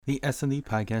The S&D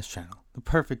Podcast Channel, the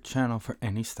perfect channel for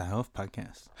any style of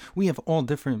podcast. We have all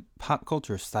different pop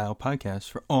culture style podcasts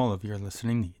for all of your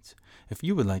listening needs. If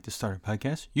you would like to start a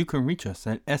podcast, you can reach us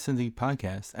at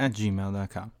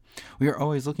sndpodcast@gmail.com. We are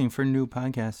always looking for new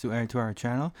podcasts to add to our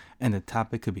channel, and the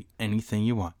topic could be anything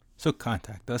you want. So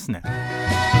contact us now.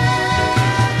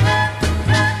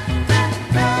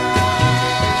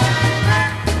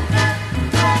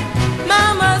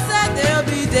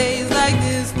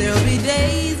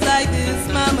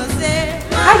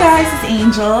 Hi guys, it's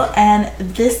Angel, and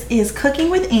this is Cooking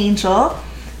with Angel.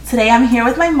 Today I'm here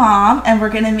with my mom, and we're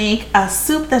gonna make a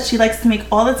soup that she likes to make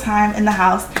all the time in the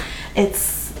house.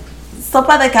 It's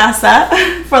sopa de casa,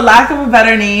 for lack of a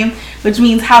better name, which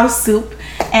means house soup.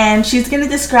 And she's gonna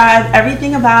describe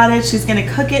everything about it. She's gonna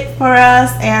cook it for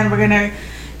us, and we're gonna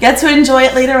get to enjoy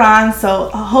it later on. So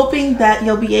hoping that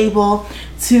you'll be able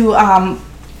to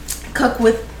cook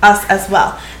with us as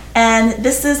well. And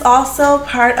this is also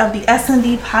part of the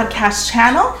S&D Podcast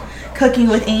channel, Cooking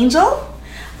with Angel.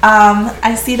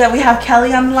 I see that we have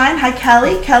Kelly on the line. Hi,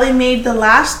 Kelly. Kelly made the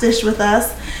last dish with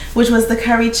us, which was the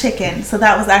curry chicken. So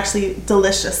that was actually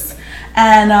delicious.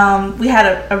 And we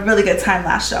had a really good time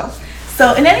last show.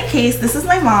 So in any case, this is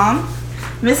my mom,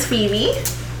 Miss Phoebe.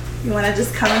 You want to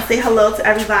just come and say hello to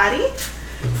everybody?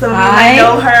 Some of you might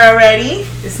know her already.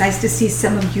 It's nice to see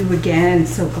some of you again.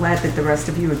 So glad that the rest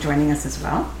of you are joining us as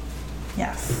well.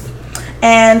 Yes.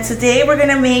 And today we're going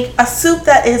to make a soup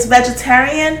that is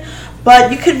vegetarian,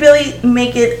 but you could really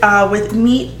make it with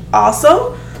meat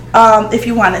also if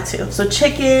you wanted to. So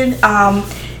chicken,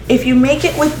 if you make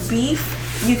it with beef,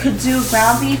 you could do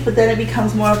ground beef, but then it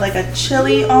becomes more of like a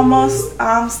chili almost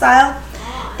style.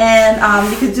 And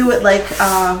you could do it like,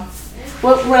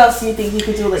 what else do you think you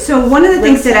could do? Like, so one of the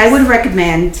things that I would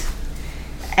recommend,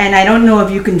 and I don't know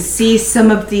if you can see some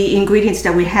of the ingredients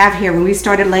that we have here. When we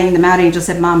started laying them out, Angel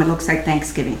said, "Mom, it looks like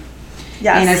Thanksgiving."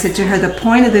 Yes. And I said to her, the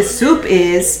point of this soup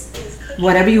is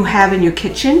whatever you have in your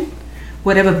kitchen,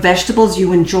 whatever vegetables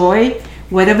you enjoy,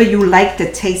 whatever you like the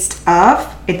taste of,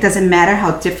 it doesn't matter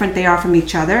how different they are from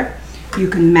each other. You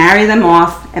can marry them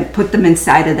off and put them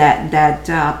inside of that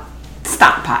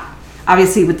stock pot.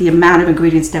 Obviously, with the amount of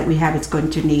ingredients that we have, it's going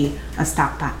to need a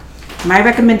stock pot. My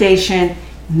recommendation,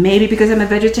 maybe because I'm a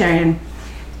vegetarian,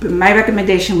 but my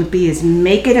recommendation would be is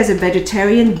make it as a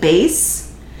vegetarian base,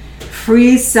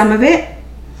 freeze some of it.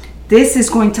 This is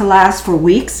going to last for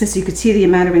weeks, as you can see the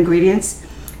amount of ingredients.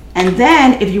 And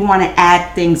then if you want to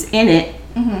add things in it,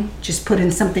 just put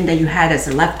in something that you had as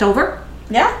a leftover.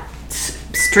 Yeah.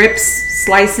 Strips,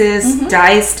 slices,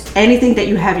 diced, anything that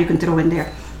you have you can throw in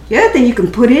there. The other thing you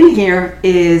can put in here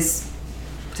is,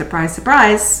 surprise,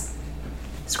 surprise,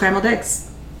 scrambled eggs.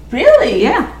 Really?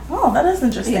 Yeah. Oh, that is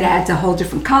interesting. It adds a whole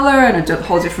different color and a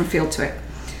whole different feel to it.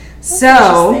 That's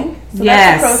So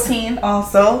yes. That's protein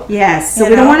also. Yes. So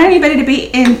we don't want anybody to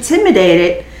be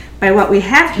intimidated by what we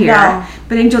have here. No.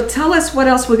 But Angel, tell us what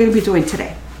else we're going to be doing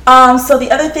today. So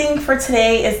the other thing for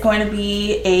today is going to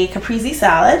be a caprese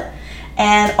salad.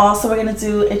 And also we're going to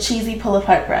do a cheesy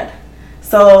pull-apart bread.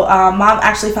 So Mom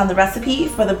actually found the recipe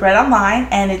for the bread online,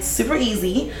 and it's super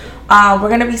easy. We're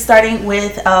going to be starting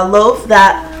with a loaf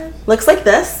that looks like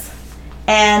this.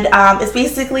 And it's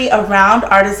basically a round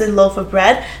artisan loaf of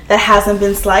bread that hasn't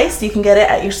been sliced. You can get it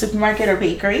at your supermarket or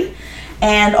bakery.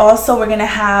 And also we're going to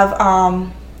have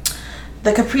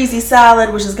the caprese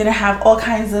salad, which is going to have all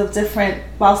kinds of different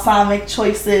balsamic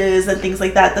choices and things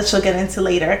like that she'll get into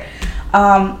later.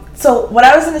 So what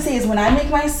I was going to say is when I make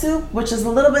my soup, which is a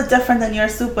little bit different than your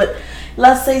soup, but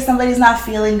let's say somebody's not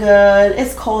feeling good,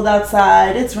 it's cold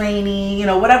outside, it's rainy, you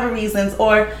know, whatever reasons,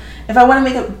 or if I want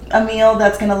to make a meal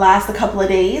that's going to last a couple of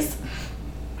days,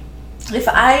 if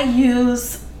I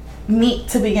use meat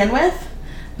to begin with,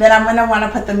 then I'm going to want to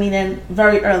put the meat in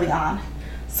very early on.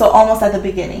 So almost at the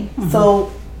beginning.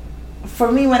 So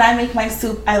for me, when I make my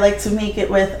soup, I like to make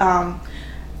it with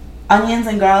onions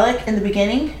and garlic in the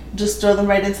beginning. Just throw them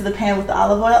right into the pan with the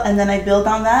olive oil, and then I build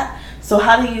on that. So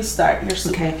how do you start your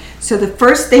soup? Okay, so the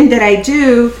first thing that I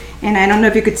do, and I don't know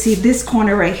if you could see this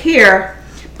corner right here,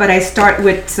 but I start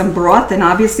with some broth. And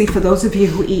obviously for those of you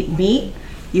who eat meat,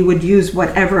 you would use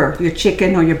whatever, your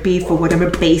chicken or your beef or whatever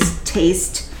base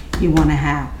taste you want to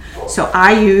have. So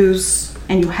I use,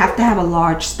 and you have to have a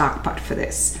large stock pot for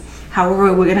this.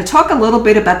 However, we're going to talk a little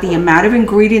bit about the amount of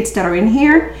ingredients that are in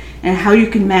here and how you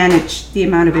can manage the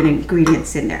amount of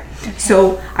ingredients in there. Okay.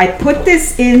 So I put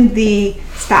this in the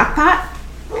stock pot,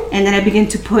 and then I begin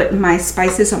to put my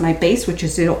spices on my base, which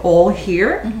is all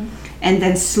here, and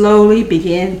then slowly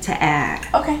begin to add.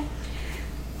 Okay.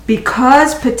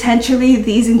 because potentially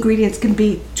these ingredients can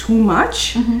be too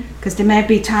much, because there might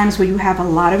be times where you have a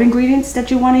lot of ingredients that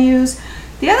you want to use.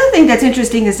 The other thing that's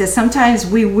interesting is that sometimes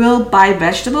we will buy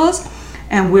vegetables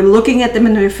and we're looking at them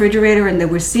in the refrigerator and then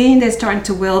we're seeing they're starting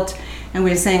to wilt and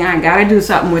we're saying, I gotta do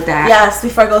something with that. Yes,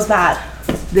 before it goes bad.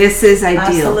 This is ideal.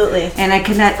 Absolutely. And I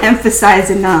cannot emphasize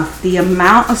enough the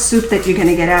amount of soup that you're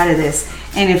gonna get out of this,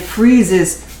 and it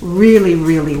freezes really,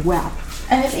 really well.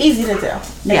 And it's easy to do.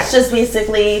 It's just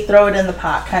basically throw it in the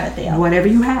pot kind of thing. Whatever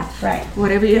you have. Right.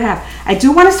 Whatever you have. I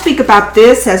do want to speak about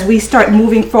this as we start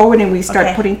moving forward and we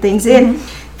start putting things in,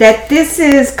 that this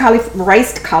is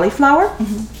riced cauliflower.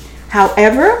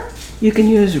 However, you can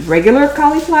use regular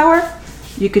cauliflower.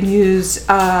 You can use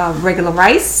regular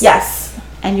rice. Yes.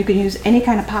 And you can use any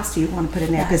kind of pasta you want to put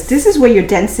in there, because this is where your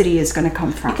density is going to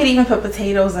come from. You could even put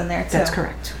potatoes in there too. That's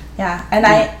correct. Yeah.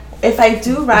 And if I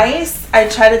do rice, I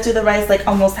try to do the rice like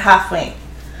almost halfway.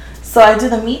 So I do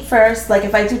the meat first. Like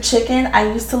if I do chicken,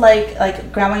 I used to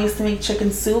like grandma used to make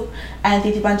chicken soup and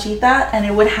titi panchita, and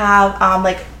it would have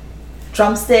like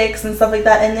drumsticks and stuff like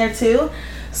that in there too.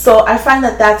 So I find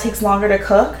that takes longer to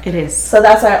cook. It is. So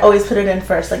that's why I always put it in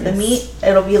first. Like the meat,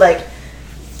 it'll be like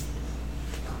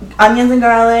onions and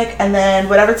garlic, and then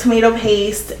whatever tomato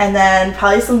paste, and then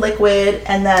probably some liquid,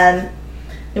 and then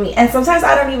the meat. And sometimes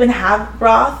I don't even have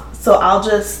broth, so I'll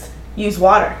just use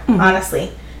water,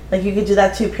 honestly. Like you could do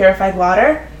that too, purified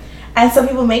water. And some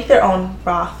people make their own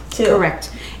broth too.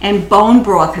 Correct. And bone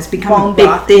broth has become a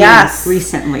big thing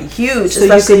recently. Huge. So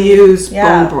you can use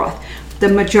bone broth. The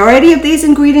majority of these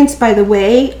ingredients, by the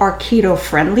way, are keto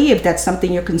friendly, if that's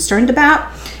something you're concerned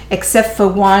about, except for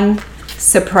one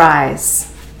surprise.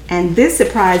 And this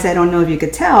surprise, I don't know if you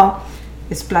could tell,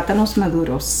 is plátanos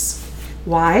maduros.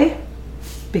 Why?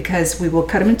 Because we will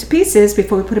cut them into pieces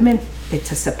before we put them in.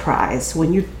 It's a surprise.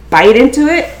 When you bite into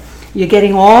it, you're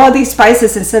getting all these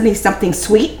spices and suddenly something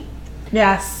sweet.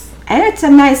 Yes. And it's a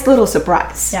nice little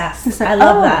surprise. Yes. It's like, I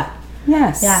love that.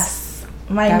 Yes. Yes.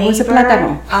 My that neighbor, was a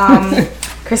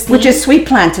plátano. Christine, which is sweet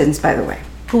plantains, by the way.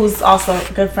 Who's also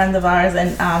a good friend of ours,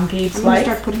 and Gabe's You want wife.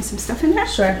 to start putting some stuff in there?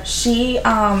 Sure. She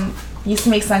used to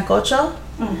make sancocho,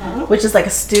 which is like a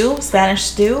stew, Spanish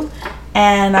stew,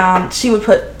 and she would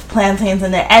put plantains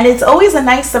in there, and it's always a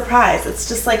nice surprise. It's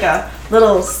just like a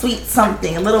little sweet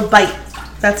something, a little bite.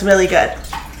 That's really good.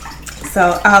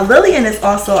 So Lillian is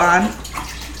also on.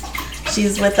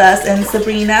 She's with us, and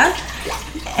Sabrina.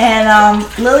 And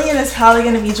Lillian is probably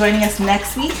going to be joining us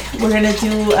next week. We're going to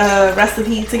do a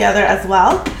recipe together as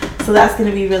well. So that's going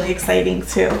to be really exciting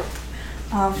too.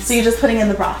 So you're just putting in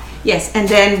the broth. Yes, and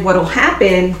then what will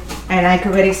happen, and I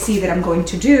can already see that I'm going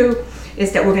to do,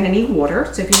 is that we're going to need water.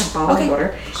 So if you have bottled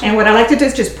water. Sure. And what I like to do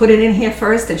is just put it in here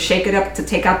first and shake it up to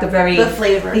take out the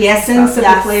flavor. The essence of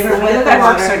the flavor. Whether that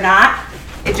works or not,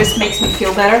 it just makes me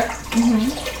feel better.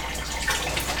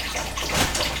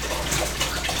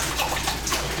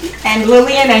 And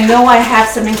Lillian, I know I have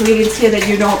some ingredients here that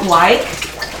you don't like.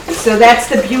 So that's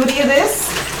the beauty of this,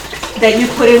 that you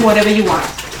put in whatever you want.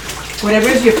 Whatever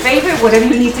is your favorite, whatever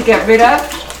you need to get rid of.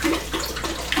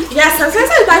 Yeah, sometimes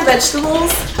I buy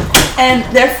vegetables and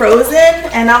they're frozen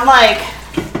and I'm like,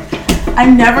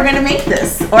 I'm never gonna make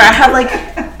this. Or I have like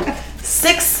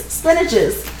 6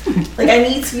 spinaches. Like I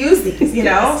need to use these, you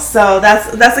know? So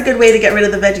that's a good way to get rid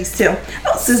of the veggies too.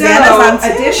 Oh, Susanna's on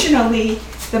too. Additionally,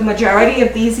 the majority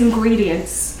of these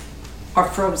ingredients are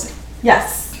frozen.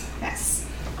 Yes. Yes.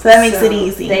 So that makes it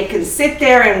easy. They can sit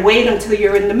there and wait until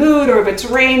you're in the mood, or if it's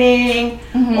raining,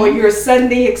 or you're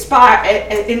suddenly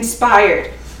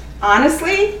inspired.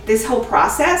 Honestly, this whole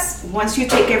process, once you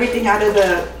take everything out of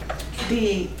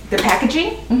the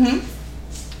packaging,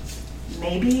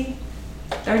 maybe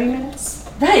 30 minutes.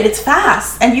 Right, it's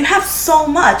fast. And you have so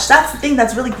much. That's the thing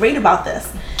that's really great about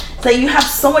this. That you have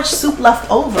so much soup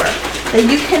left over that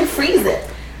you can freeze it.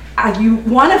 You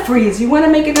want to freeze. You want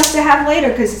to make enough to have later,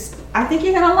 because I think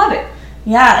you're going to love it.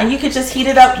 Yeah, and you could just heat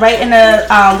it up right in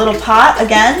a little pot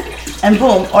again, and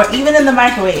boom. Or even in the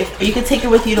microwave. Or you could take it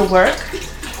with you to work.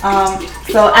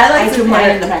 So I like to do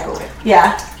mine in the microwave.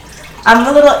 Yeah. I'm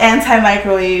a little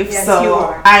anti-microwave. Yes, so you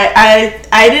are.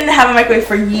 I didn't have a microwave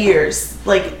for years.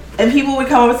 Like, and people would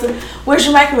come over and say, where's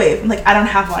your microwave? I'm like, I don't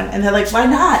have one. And they're like, why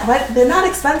not? They're not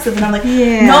expensive. And I'm like,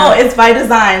 no, it's by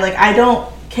design. Like, I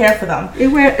don't care for them.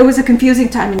 It was a confusing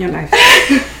time in your life.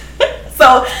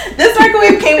 So this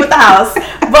microwave came with the house,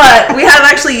 but we have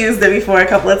actually used it before a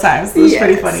couple of times. It was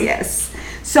pretty funny. Yes.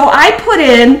 So I put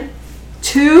in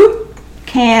 2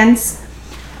 cans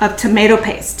of tomato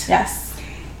paste. Yes.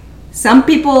 Some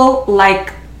people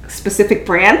like specific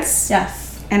brands.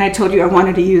 Yes. And I told you I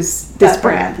wanted to use this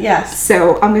brand. Yes.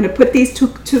 So I'm going to put these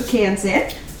two cans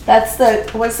in. That's the,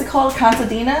 what's it called?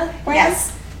 Contadina brand?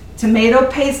 Yes. Tomato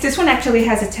paste. This one actually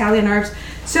has Italian herbs.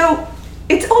 So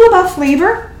it's all about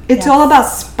flavor. It's all about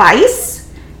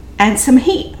spice and some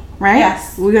heat, right?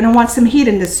 Yes. We're going to want some heat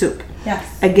in this soup.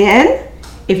 Yes. Again,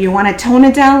 if you want to tone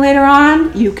it down later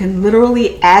on, you can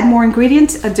literally add more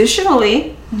ingredients.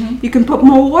 Additionally, you can put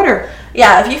more water.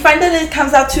 Yeah, if you find that it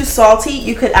comes out too salty,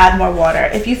 you could add more water.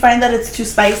 If you find that it's too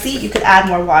spicy, you could add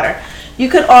more water. You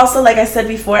could also, like I said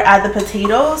before, add the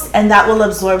potatoes, and that will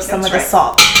absorb some of the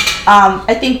salt.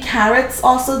 I think carrots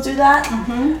also do that.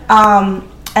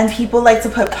 And people like to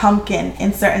put pumpkin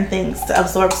in certain things to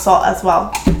absorb salt as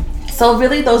well. So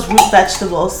really those root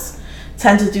vegetables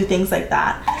tend to do things like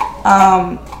that.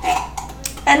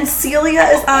 And Celia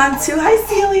is on too. Hi,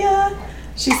 Celia.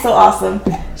 She's so awesome.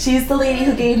 She's the lady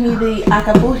who gave me the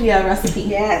acapulco recipe.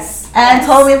 Yes. And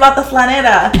told me about the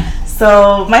flanera.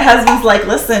 So my husband's like,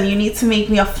 listen, you need to make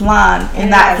me a flan in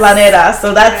that flanera.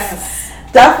 So that's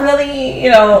definitely,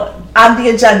 on the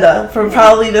agenda for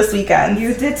probably this weekend.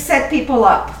 You did set people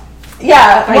up.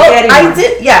 Yeah, I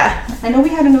did. Yeah. I know we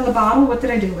had another bottle. What did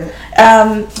I do with it?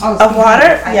 Of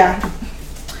water. Yeah.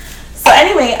 So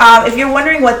anyway, if you're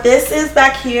wondering what this is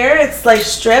back here, it's like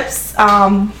strips.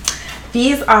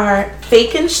 These are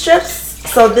bacon strips.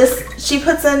 So this she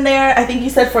puts in there, I think you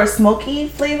said for a smoky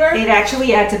flavor. It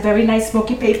actually adds a very nice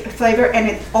smoky flavor, and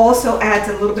it also adds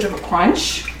a little bit of a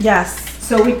crunch. Yes.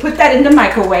 So we put that in the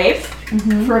microwave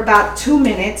for about 2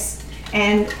 minutes,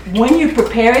 and when you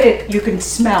prepare it, you can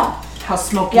smell how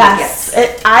smoky it gets.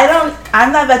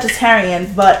 I'm not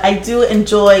vegetarian, but I do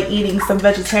enjoy eating some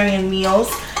vegetarian meals.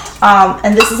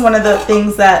 And this is one of the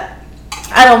things that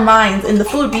I don't mind in the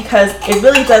food because it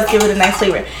really does give it a nice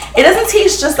flavor. It doesn't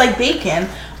taste just like bacon,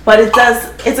 but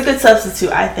it's a good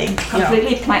substitute, I think.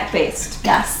 Completely plant-based.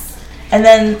 Yes. And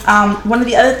then one of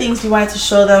the other things we wanted to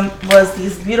show them was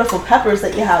these beautiful peppers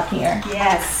that you have here.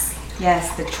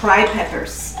 Yes, the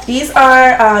tri-peppers. These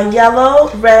are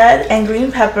yellow, red, and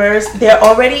green peppers. They're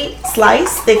already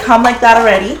sliced. They come like that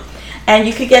already. And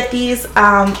you could get these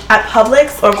at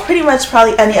Publix or pretty much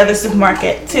probably any other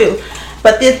supermarket too.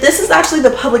 But this is actually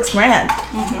the Publix brand.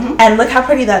 And look how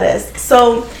pretty that is.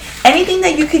 So anything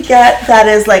that you could get that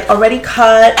is like already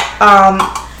cut,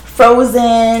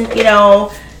 frozen,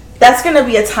 that's going to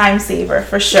be a time saver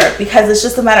for sure. Because it's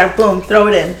just a matter of boom, throw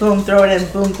it in, boom, throw it in,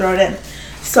 boom, throw it in.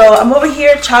 So I'm over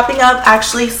here chopping up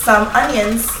actually some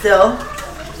onions still.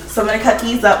 So I'm going to cut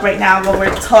these up right now while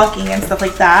we're talking and stuff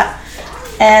like that.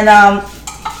 And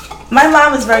my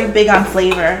mom is very big on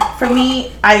flavor. For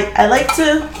me, I like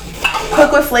to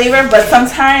cook with flavor, but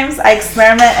sometimes I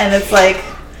experiment and it's like,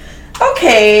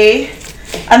 okay,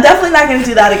 I'm definitely not going to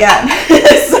do that again.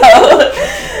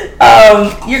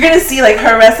 So you're going to see like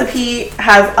her recipe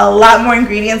has a lot more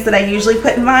ingredients than I usually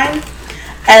put in mine.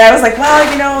 And I was like,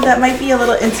 wow, that might be a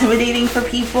little intimidating for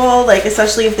people, like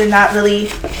especially if they're not really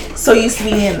so used to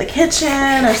being in the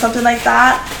kitchen or something like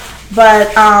that.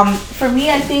 But for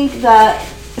me, I think that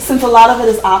since a lot of it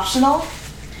is optional,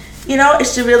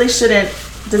 it really shouldn't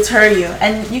deter you.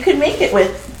 And you could make it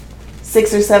with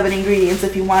 6 or 7 ingredients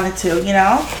if you wanted to,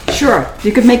 Sure.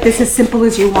 You could make this as simple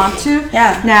as you want to.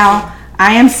 Yeah. Now,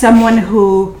 I am someone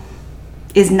who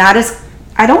is not as,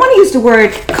 I don't want to use the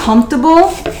word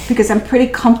comfortable because I'm pretty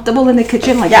comfortable in the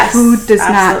kitchen. Like food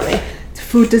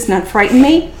does not frighten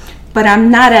me, but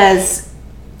I'm not as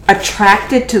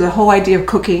attracted to the whole idea of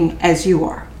cooking as you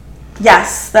are.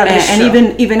 Yes, that is true.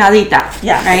 And even Alita,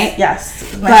 yes, right?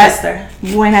 Yes, my sister.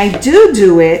 When I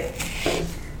do it,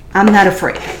 I'm not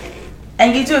afraid.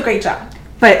 And you do a great job.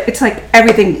 But it's like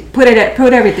everything, put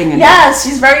everything in. Yes,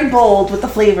 she's very bold with the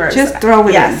flavors. Just throw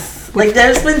it in. Like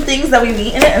there's been things that we've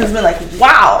eaten it and it's been like,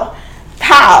 wow,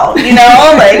 pow,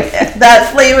 like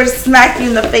that flavor smacked you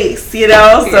in the face,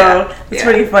 so it's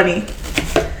pretty funny.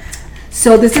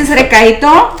 So this is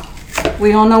recaito.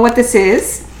 We all know what this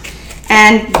is.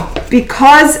 And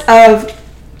because of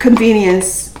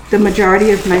convenience, the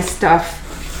majority of my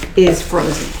stuff is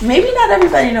frozen. Maybe not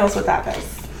everybody knows what that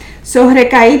is. So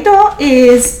recaito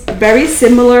is very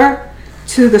similar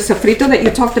to the sofrito that you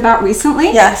talked about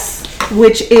recently. Yes.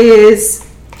 Which is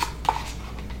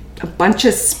a bunch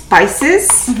of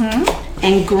spices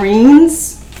and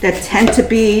greens that tend to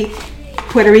be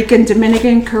Puerto Rican,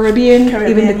 Dominican, Caribbean.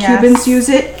 Even the Cubans use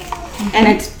it. And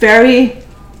it's very,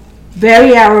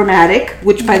 very aromatic,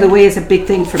 which by the way is a big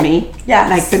thing for me. Yes.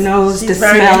 Like the nose, She's the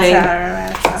smelling.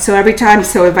 So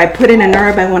if I put in an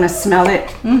herb, I want to smell it.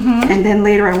 And then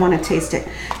later I want to taste it.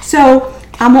 So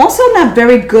I'm also not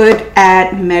very good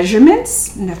at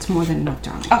measurements. And that's more than enough,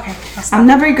 darling. Okay. I'm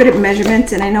not very good at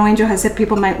measurements, and I know Angel has said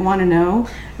people might want to know.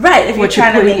 Right, if you're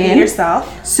trying to make it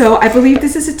yourself. So I believe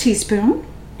this is a teaspoon.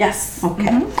 Yes.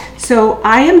 Okay. So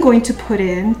I am going to put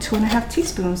in 2.5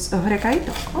 teaspoons of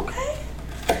recaito. Okay.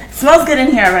 It smells good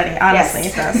in here already, honestly.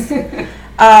 Yes. It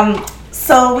does.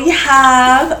 So we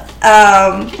have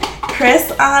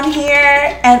Chris on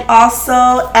here and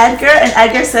also Edgar. And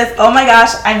Edgar says, oh my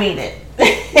gosh, I made it.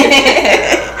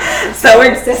 So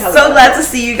we're so glad to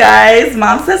see you guys.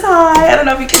 Mom says hi. I don't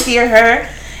know if you can hear her.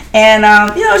 And,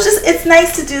 it's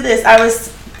nice to do this. I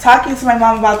was talking to my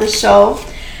mom about this show.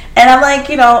 And I'm like,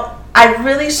 I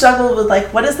really struggled with,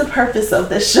 like, what is the purpose of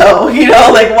this show?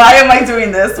 Like, why am I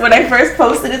doing this? When I first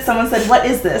posted it, someone said, what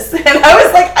is this? And I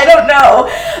was like, I don't know.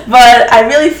 But I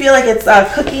really feel like it's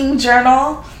a cooking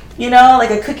journal,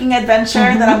 like a cooking adventure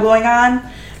that I'm going on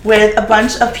with a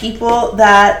bunch of people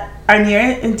that are near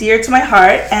and dear to my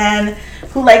heart and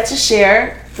who like to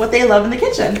share what they love in the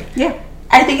kitchen. Yeah.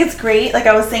 I think it's great, like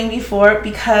I was saying before,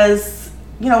 because,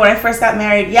 when I first got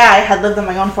married, I had lived on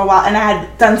my own for a while and I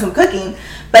had done some cooking,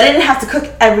 but I didn't have to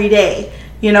cook every day.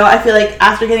 I feel like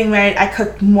after getting married, I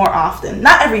cooked more often.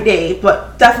 Not every day,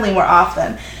 but definitely more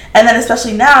often. And then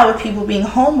especially now with people being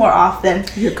home more often.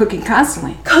 You're cooking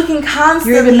constantly.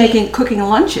 You're even cooking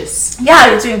lunches.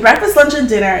 Yeah, you're doing breakfast, lunch, and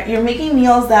dinner. You're making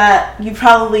meals that you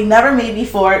probably never made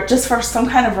before just for some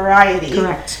kind of variety.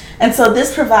 Correct. And so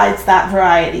this provides that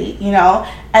variety,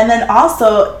 And then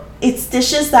also, it's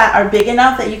dishes that are big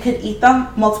enough that you could eat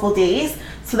them multiple days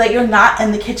so that you're not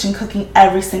in the kitchen cooking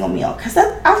every single meal. Because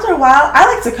after a while, I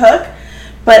like to cook,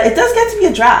 but it does get to be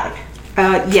a drag.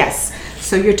 Yes.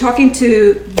 So you're talking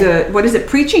to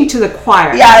preaching to the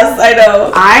choir. Yes, I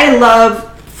know. I love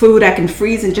food I can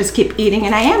freeze and just keep eating.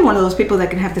 And I am one of those people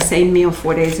that can have the same meal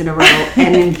 4 days in a row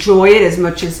and enjoy it as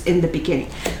much as in the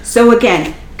beginning. So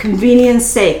again, convenience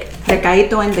sake,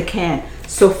 recaito in the can.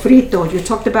 Sofrito, you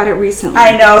talked about it recently.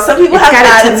 I know. Some people have got a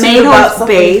attitude about tomato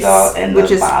base,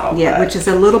 which is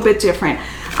a little bit different.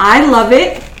 I love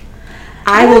it.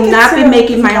 I will not be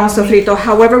making my own sofrito.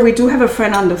 However, we do have a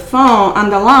friend on the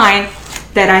line,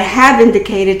 that I have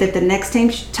indicated that the next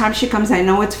time she comes, I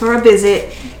know it's for a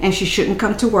visit and she shouldn't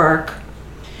come to work.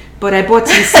 But I bought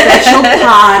some special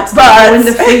pots in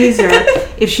the freezer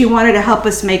if she wanted to help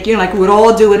us make, we'd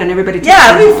all do it and everybody.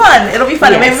 Yeah, it'll be fun. It'll be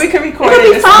fun. Yes. Maybe we can record it.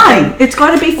 It'll be fine. It's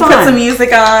going to be fun. We'll put some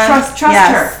music on. Trust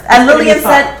her. And Lillian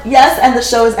said yes, and the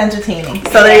show is entertaining.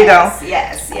 So there you go.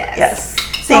 Yes.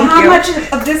 So how much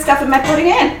of this stuff am I putting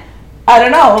in? I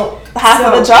don't know. Half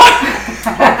of the jar.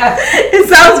 It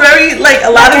sounds very like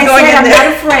a lot is going in there. I'm not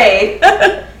afraid.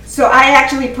 So I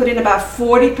actually put in about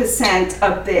 40%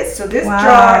 of this. So this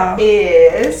jar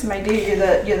is, my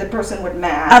dear, you're the person with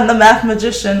math. I'm the math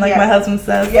magician, like my husband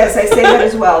says. Yes, I say that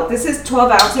as well. This is 12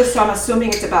 ounces, so I'm assuming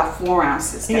it's about 4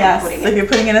 ounces. Yes, if you're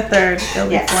putting in a third, it'll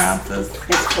be 4 ounces.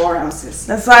 It's 4 ounces.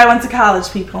 That's why I went to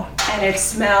college, people. And it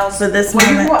smells. For this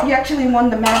moment. You actually won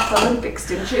the Math Olympics,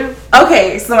 didn't you?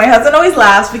 Okay, so my husband always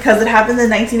laughs because it happened in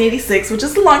 1986, which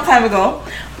is a long time ago.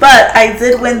 But I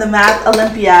did win the Math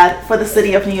Olympiad for the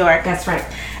city of New York. That's right.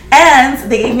 And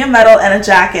they gave me a medal and a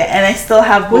jacket, and I still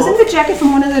have both. Wasn't the jacket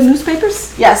from one of the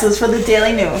newspapers? Yes, it was for the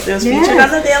Daily News. It was featured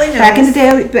on the Daily News. Back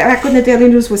when the Daily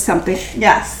News was something.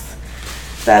 Yes,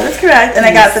 that is correct. And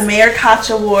I got the Mayor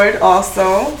Koch Award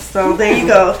also. So there you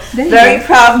go. Very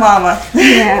proud mama.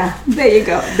 Yeah, there you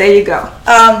go.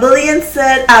 Lillian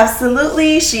said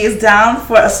absolutely. She is down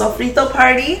for a sofrito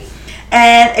party.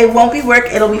 And it won't be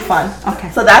work, it'll be fun. Okay.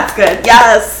 So that's good.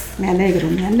 Yes. Me alegro.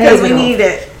 Because we need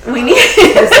it.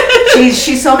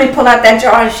 She saw me pull out that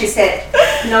jar and she said,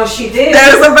 no, she did.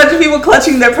 There was a bunch of people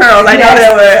clutching their pearls. I know they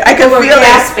were. I could feel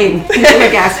gasping. People were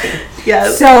gasping.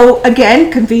 Yes. So again,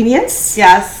 convenience.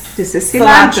 Yes. This is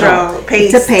cilantro.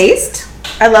 Paste. It's a paste.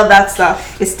 I love that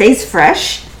stuff. It stays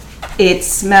fresh. It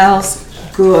smells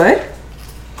good.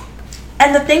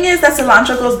 And the thing is that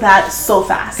cilantro goes bad so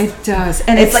fast. It does.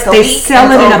 And it's like they sell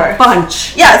it in a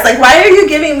bunch. Yeah, it's like, why are you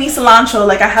giving me cilantro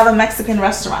like I have a Mexican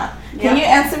restaurant? Can you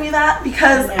answer me that?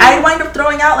 Because I wind up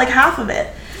throwing out like half of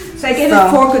it. So I gave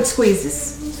it 4 good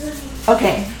squeezes.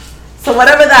 Okay. So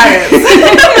whatever that is.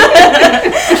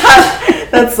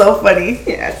 That's so funny.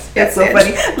 Yes. That's so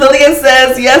funny. Lillian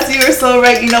says, yes, you are so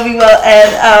right. You know me well.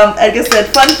 And Edgar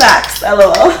said, fun facts.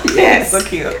 LOL. Yes. So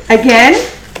cute. Again,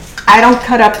 I don't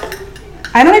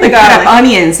even cut up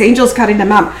onions. Angel's cutting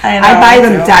them up. I buy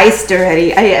them diced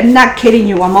already. I am not kidding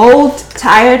you. I'm old,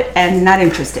 tired, and not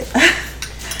interested.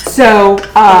 So,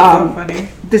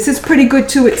 this is pretty good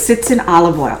too. It sits in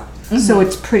olive oil. So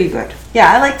it's pretty good.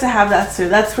 Yeah, I like to have that too.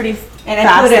 That's pretty and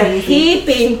I put a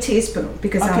heaping teaspoon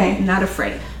because I'm not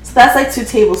afraid. So that's like 2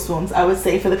 tablespoons, I would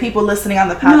say, for the people listening on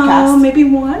the podcast. No, maybe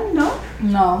 1. No,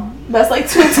 that's like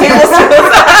 2 tablespoons.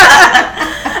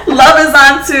 Love is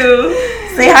on 2.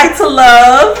 Say hi to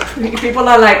Love. People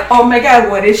are like, oh my God,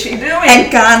 what is she doing?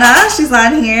 And Ghana, she's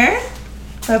on here.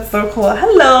 That's so cool.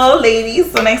 Hello,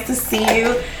 ladies. So nice to see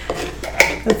you.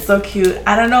 That's so cute.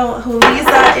 I don't know who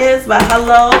Lisa is, but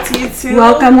hello to you too.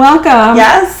 Welcome.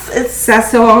 Yes, it's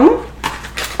Sazon.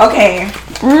 okay.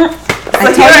 I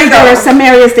told you there are some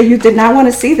areas that you did not want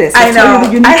to see this. I know.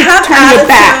 You need I to have turn your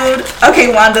back. attitude.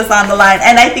 Okay, Wanda's on the line,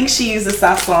 and I think she uses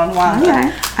Sazon. Wanda.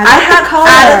 Alright. I have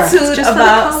attitude Just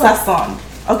about Sazon.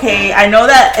 Okay, I know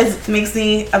that it makes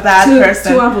me a bad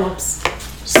person. 2 envelopes.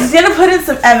 She's gonna put in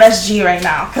some MSG right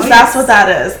now, because that's what that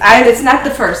is. And it's not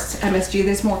the first MSG.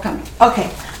 There's more coming.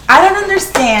 Okay, I don't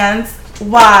understand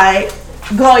why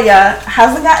Goya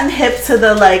hasn't gotten hip to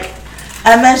the like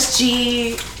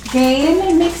MSG game.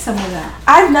 They may make some of that.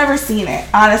 I've never seen it,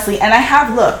 honestly, and I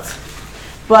have looked,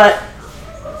 but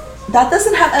that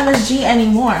doesn't have MSG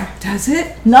anymore. Does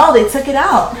it? No, they took it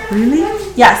out. Really?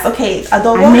 Yes, okay.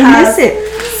 Adobo I may has miss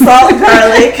it. salt,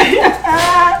 garlic,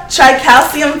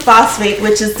 tricalcium phosphate,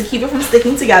 which is to keep it from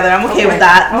sticking together. I'm okay with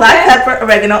that. Black pepper,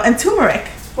 oregano, and turmeric.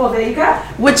 Well, there you go.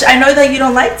 Which I know that you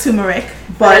don't like turmeric,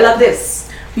 But I but love this.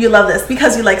 you love this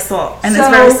because you like salt, and it's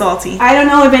very salty. I don't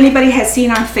know if anybody has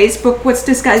seen on Facebook, what's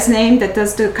this guy's name that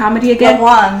does the comedy again?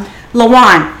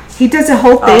 Lawan. He does a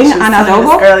whole thing on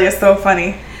adobo. Earlier, so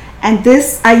funny. And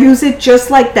this, I use it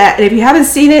just like that. And if you haven't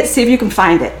seen it, see if you can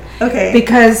find it. Okay.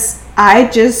 Because I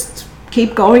just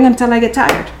keep going until I get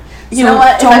tired. You know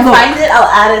what? If I find it, I'll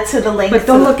add it to the link. But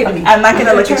don't look at me. I'm not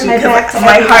gonna look at you turn my back because to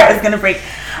my everyone. heart is gonna break.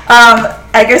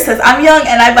 Edgar says, "I'm young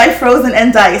and I buy frozen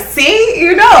and diced." See,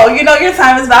 you know your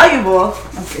time is valuable.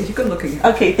 Okay, you can look again.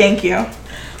 Okay, thank you.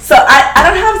 So I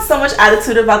don't have so much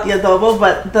attitude about the adobo,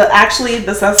 but the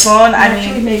sazon. I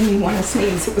It mean, made me want to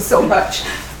sneeze. It was so much.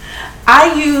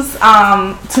 I use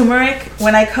turmeric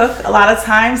when I cook a lot of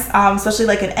times, especially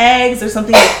like in eggs or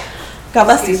something. God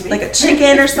bless you, like a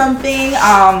chicken or something,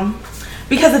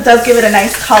 because it does give it a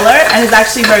nice color and it's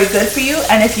actually very good for you.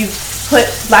 And if you put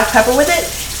black pepper with it,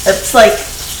 it's like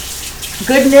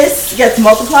goodness gets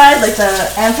multiplied, like the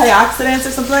antioxidants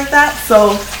or something like that.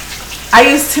 So I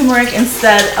use turmeric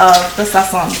instead of the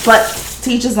sazon, but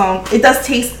to each his own. It does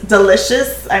taste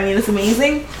delicious. I mean, it's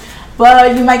amazing,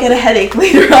 but you might get a headache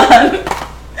later on.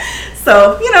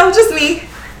 So, just me.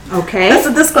 Okay. That's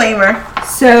a disclaimer.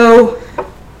 So,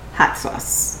 hot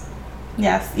sauce.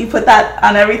 Yes, you put that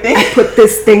on everything. I put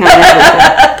this thing on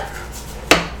everything.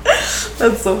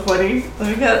 That's so funny. Let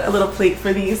me get a little plate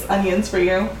for these onions for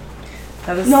you.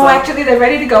 That is No, actually, they're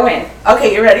ready to go in.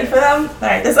 Okay, you ready for them? All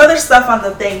right. There's other stuff on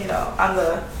the thing, on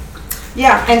the.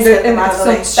 Yeah, and so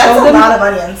that's a lot of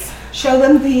onions. Show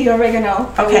them the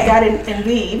oregano that we Okay. got in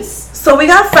leaves. So we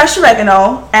got fresh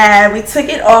oregano and we took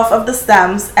it off of the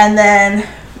stems and then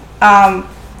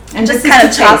And just this kind of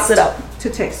is to chopped taste. it up. To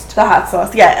taste. The hot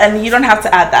sauce, yeah, and you don't have to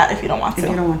add that if you don't want to. If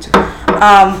you don't want to.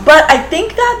 But I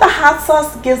think that the hot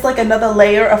sauce gives like another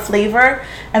layer of flavor,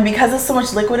 and because there's so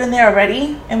much liquid in there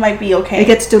already, it might be okay. It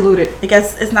gets diluted.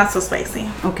 It's not so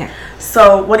spicy. Okay.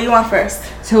 So what do you want first?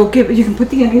 So you can put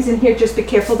the onions in here. Just be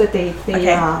careful that they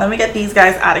Okay, let me get these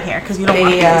guys out of here because you don't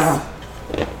want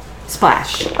this.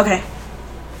 Splash. Okay,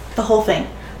 the whole thing.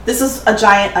 This is a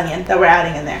giant onion that we're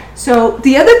adding in there. So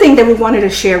the other thing that we wanted to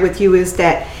share with you is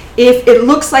that if it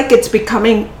looks like it's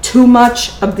becoming too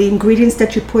much of the ingredients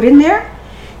that you put in there,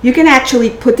 you can actually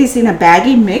put this in a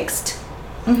baggie mixed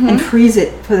and freeze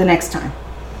it for the next time.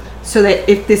 So that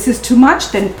if this is too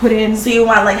much, then put in. So you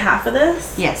want like half of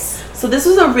this? Yes. So this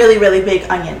was a really, really big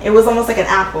onion. It was almost like an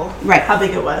apple. Right. How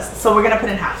big it was. So we're gonna put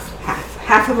in half.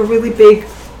 Half of a really big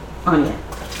onion.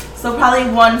 So probably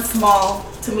one small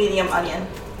to medium onion.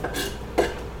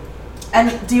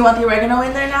 And do you want the oregano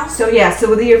in there now? So yeah, so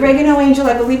with the oregano, Angel,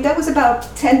 I believe that was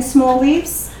about 10 small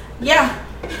leaves. Yeah.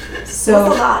 So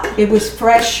That's a lot. it was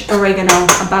fresh oregano,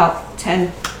 about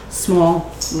 10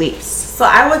 small leaves. So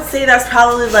I would say that's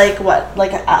probably like what,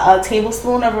 like a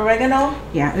tablespoon of oregano?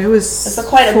 Yeah, it was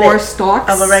Quite a 4 bit stalks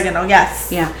of oregano.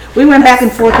 Yes. Yeah, we went back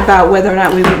and forth about whether or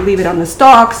not we would leave it on the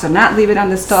stalks or not leave it on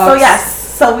the stalks. So yes,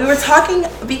 so we were talking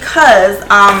because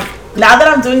now that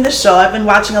I'm doing this show, I've been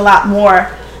watching a lot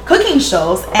more cooking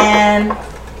shows, and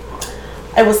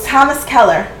it was Thomas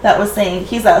Keller that was saying,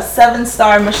 he's a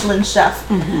 7-star Michelin chef,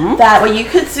 that what you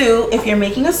could do if you're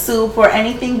making a soup or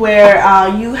anything where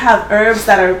you have herbs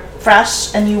that are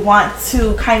fresh and you want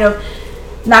to kind of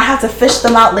not have to fish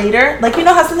them out later, like you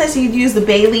know how sometimes you use the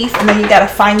bay leaf and then you gotta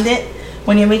find it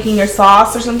when you're making your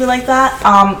sauce or something like that.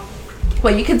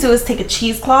 What you could do is take a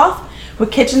cheesecloth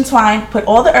with kitchen twine, put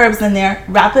all the herbs in there,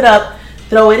 wrap it up,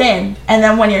 throw it in, and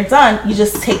then when you're done, you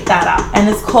just take that out. And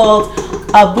it's called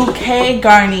a bouquet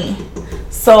garni.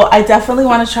 So I definitely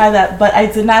want to try that, but I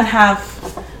did not have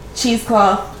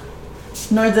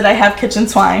cheesecloth, nor did I have kitchen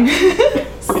twine.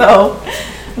 So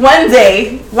one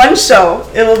day, one show,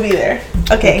 it will be there.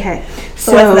 Okay.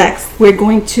 So what's next? We're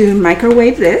going to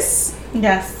microwave this.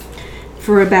 Yes.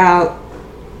 For about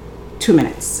 2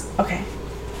 minutes. Okay.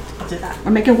 I'll do that.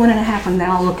 Or make it 1.5 and then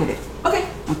I'll look at it. Okay.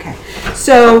 Okay.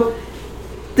 So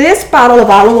this bottle of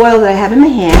olive oil that I have in my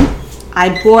hand,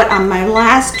 I bought on my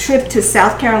last trip to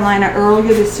South Carolina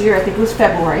earlier this year. I think it was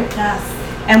February. Yes.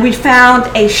 And we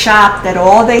found a shop that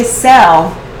all they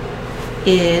sell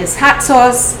is hot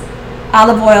sauce,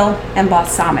 olive oil, and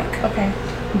balsamic. Okay.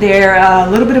 They're a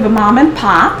little bit of a mom and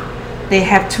pop. They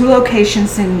have 2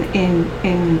 locations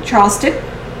in Charleston,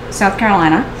 South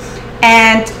Carolina.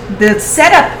 And the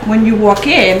setup when you walk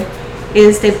in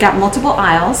is they've got multiple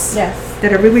aisles. Yes.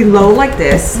 That are really low like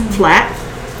this, flat.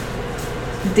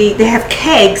 They have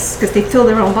kegs, because they fill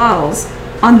their own bottles,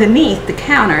 underneath the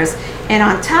counters. And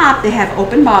on top, they have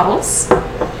open bottles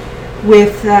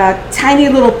with tiny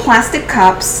little plastic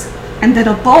cups and then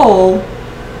a bowl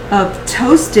of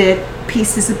toasted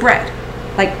pieces of bread,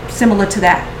 like similar to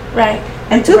that. Right.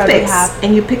 And toothpicks.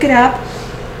 And you pick it up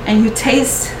and you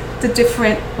taste the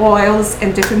different oils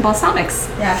and different balsamics.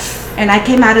 Yes. And I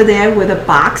came out of there with a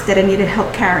box that I needed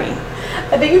help carrying.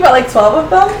 I think you bought like 12 of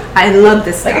them. I love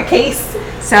this stuff. Like a case.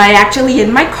 So I actually,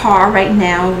 in my car right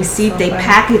now, received a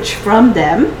package from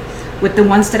them with the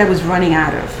ones that I was running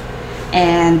out of.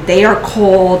 And they are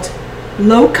called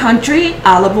Low Country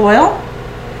Olive Oil.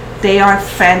 They are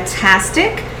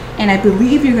fantastic. And I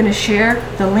believe you're going to share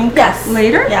the link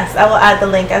later. Yes, I will add the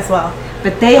link as well.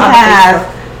 But they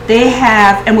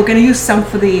have, and we're going to use some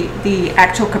for the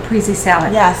actual caprese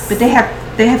salad. Yes. But they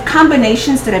have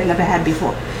combinations that I've never had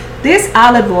before. This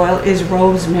olive oil is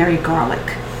rosemary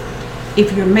garlic.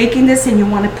 If you're making this and you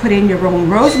want to put in your own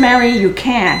rosemary, you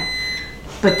can.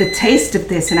 But the taste of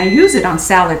this, and I use it on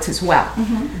salads as well.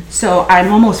 Mm-hmm. So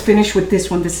I'm almost finished with this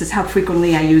one. This is how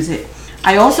frequently I use it.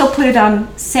 I also put it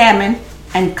on salmon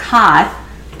and cod,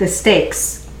 the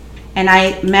steaks, and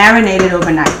I marinate it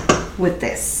overnight with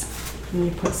this. Let me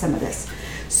put some of this.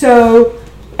 So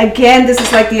again, this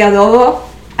is like the adobo.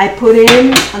 I put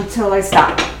in until I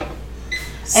stop.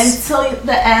 Until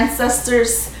the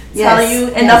ancestors tell you,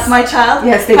 enough, my child?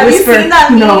 Yes, they Have whisper. You seen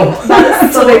that no. That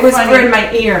is so they whisper funny. in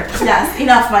my ear. Yes,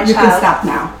 enough, my you child. You can stop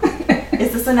now.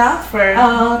 Is this enough for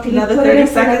can another you put 30 it in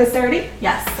seconds? for another 30?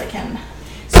 Yes, I can.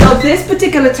 So this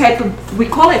particular type of, we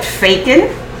call it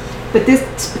bacon, but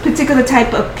this particular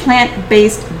type of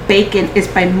plant-based bacon is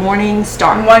by Morning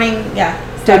Star.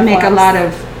 They make a lot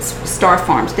of Star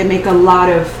Farms. They make a lot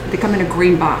of, they come in a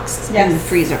green box in the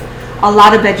freezer. A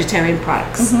lot of vegetarian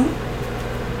products. Mm-hmm.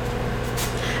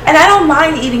 And I don't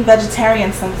mind eating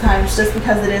vegetarian sometimes just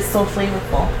because it is so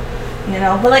flavorful, you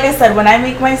know. But like I said, when I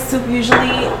make my soup,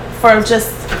 usually for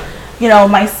just, you know,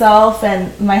 myself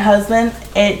and my husband,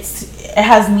 it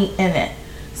has meat in it.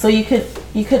 So you could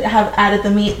have added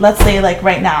the meat, let's say like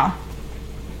right now.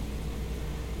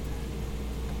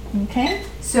 Okay.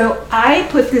 So I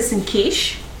put this in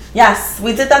quiche. Yes,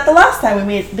 we did that the last time we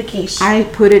made the quiche. I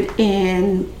put it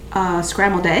in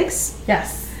scrambled eggs.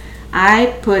 Yes.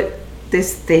 I put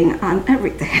this thing on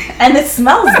everything. And it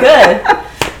smells good.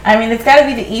 I mean, it's got to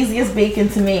be the easiest bacon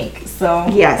to make. So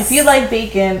yes. If you like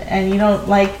bacon and you don't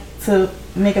like to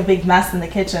make a big mess in the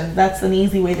kitchen, that's an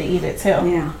easy way to eat it too.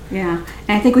 Yeah. And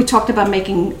I think we talked about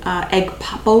making egg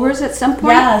popovers at some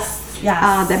point. Yes.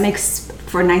 That makes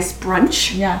for a nice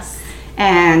brunch. Yes.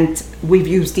 And we've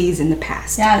used these in the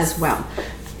past as well.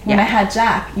 When I had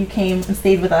Jack, you came and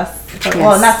stayed with us.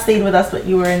 Well, not stayed with us, but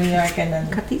you were in New York and then...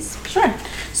 Cut these? Sure.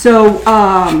 So,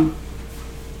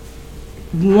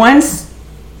 once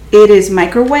it is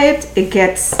microwaved, it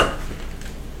gets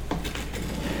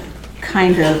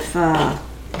kind of,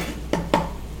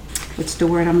 what's the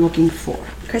word I'm looking for?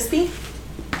 Crispy?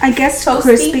 I guess toasty?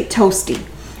 Crispy, toasty.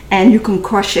 And you can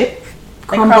crush it,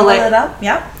 crumble it up,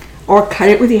 yeah. Or cut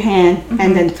it with your hand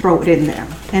and then throw it in there.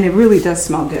 And it really does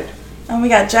smell good. And we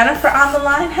got Jennifer on the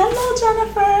line. Hello,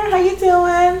 Jennifer. How you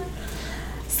doing?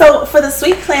 So for the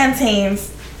sweet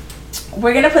plantains,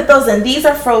 we're going to put those in. These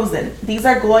are frozen. These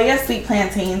are Goya sweet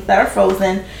plantains that are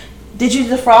frozen. Did you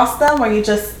defrost them or you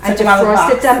just took them out of the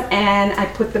box? I defrosted them and I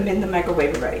put them in the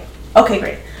microwave already. Okay,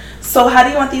 great. So how do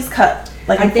you want these cut?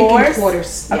 Like in fours? In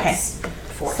quarters. Okay. Yes.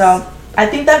 Fours. So I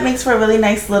think that makes for a really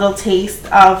nice little taste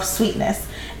of sweetness.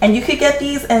 And you could get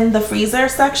these in the freezer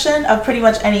section of pretty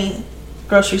much any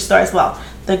grocery store as well.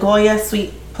 The Goya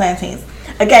sweet plantains.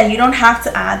 Again, you don't have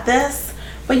to add this,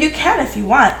 but you can if you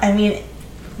want. I mean,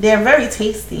 they're very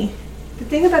tasty. The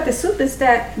thing about the soup is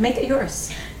that make it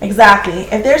yours. Exactly.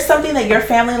 If there's something that your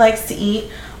family likes to eat,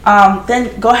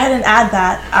 then go ahead and add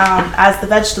that as the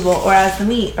vegetable or as the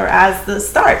meat or as the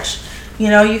starch. You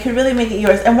know, you can really make it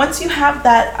yours. And once you have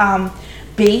that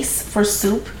base for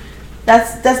soup,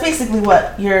 that's basically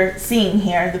what you're seeing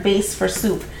here, the base for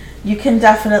soup. You can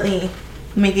definitely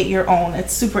make it your own.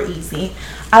 It's super easy.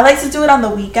 I like to do it on the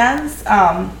weekends.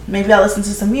 Maybe I'll listen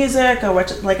to some music or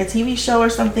watch like a TV show or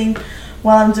something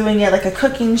while I'm doing it, like a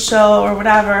cooking show or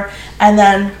whatever, and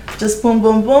then just boom,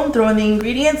 boom, boom, throw in the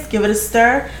ingredients, give it a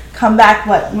stir, come back,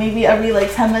 maybe every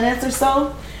like 10 minutes or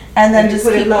so, and then just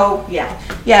put keep it low. Yeah.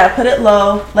 Yeah, put it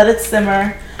low, let it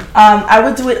simmer. I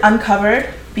would do it uncovered,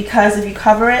 because if you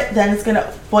cover it, then it's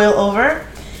gonna boil over,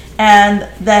 and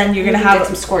then you're gonna have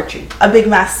some scorching, a big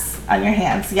mess on your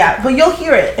hands. Yeah, but you'll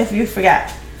hear it if you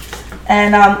forget.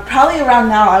 And probably around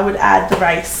now, I would add the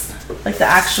rice, like the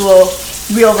actual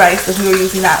real rice if we were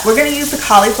using that. We're gonna use the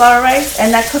cauliflower rice,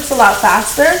 and that cooks a lot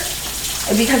faster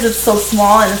because it's so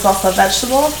small and it's also a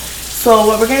vegetable. So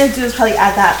what we're gonna do is probably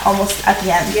add that almost at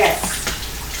the end. Yes.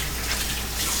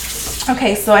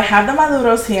 Okay, so I have the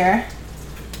maduros here.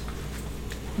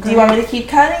 Do you want me to keep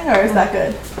cutting, or is that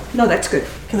good? No, that's good.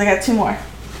 Because I got 2 more.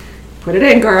 Put it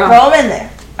in, girl. Throw them in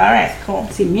there. All right, cool.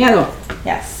 Sin miedo.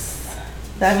 Yes.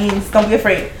 That means don't be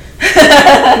afraid.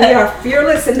 We are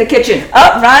fearless in the kitchen.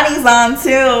 Oh, Ronnie's on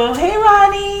too. Hey,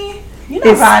 Ronnie. You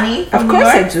know Ronnie from Of New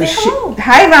course York. I do. Say hello.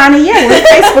 Hi, Ronnie. Yeah, we're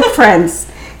Facebook friends.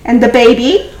 And the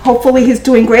baby, hopefully he's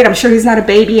doing great. I'm sure he's not a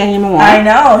baby anymore. I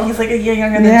know. He's like a year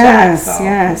younger than Yes, Jack. So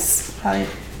yes. probably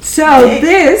So big.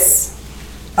 this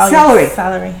celery. celery.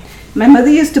 Celery. My mother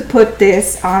used to put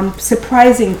this on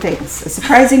surprising things, a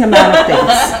surprising amount of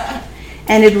things.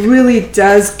 And it really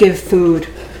does give food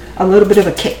a little bit of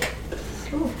a kick.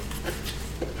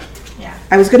 Yeah.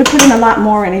 I was going to put in a lot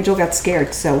more and Angel got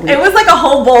scared, so It was like a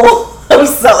whole bowl of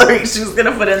celery she was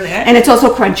gonna put in there. and it's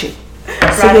also crunchy.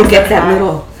 So Ronnie you'll get said that that.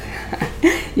 little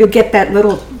you'll get that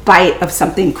little bite of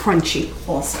something crunchy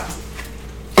also.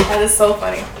 That is so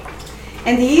funny.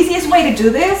 And the easiest way to do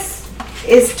this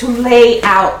is to lay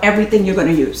out everything you're going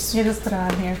to use. You just put it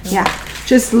on here. Yeah,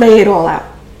 just lay it all out.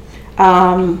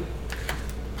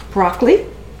 Broccoli.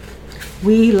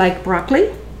 We like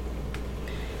broccoli.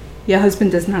 Your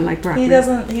husband does not like broccoli. He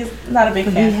doesn't. He's not a big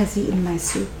But he fan. has eaten my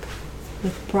soup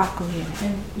with broccoli in it.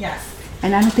 And yes.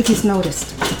 And I don't think he's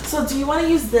noticed. So do you want to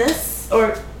use this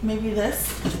or maybe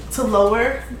this to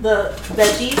lower the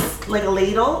veggies, like a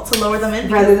ladle to lower them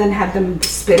in? Rather than have them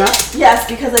spit up. Yes,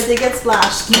 because like they get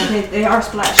splashed. They are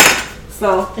splashed.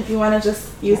 So if you want to just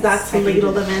use that to I can do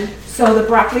ladle that. them in. So the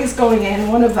broccoli is going in.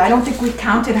 I don't think we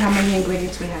counted how many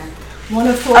ingredients we had. One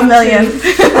of 42. A million.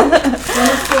 One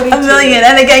of 42. A million.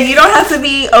 And again, you don't have to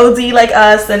be OD like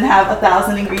us and have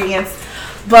 1,000 ingredients.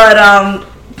 But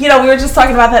you know, we were just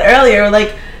talking about that earlier.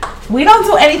 Like, we don't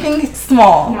do anything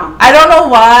small. No. I don't know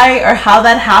why or how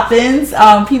that happens.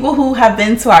 People who have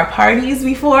been to our parties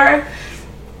before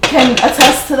can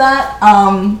attest to that.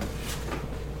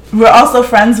 We're also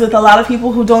friends with a lot of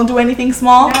people who don't do anything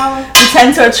small. No. We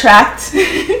tend to attract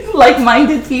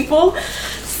like-minded people.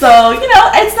 So, you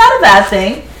know, it's not a bad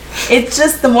thing. It's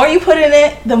just the more you put in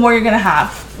it, the more you're going to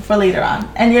have for later on.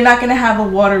 And you're not going to have a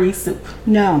watery soup.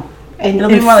 No. And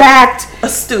It'll in be more like fact, a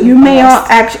stew. you may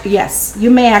almost. you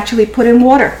may actually put in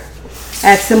water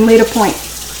at some later point.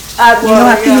 Add You know, water,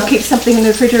 after yeah. you keep something in the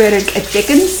refrigerator, it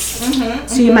thickens.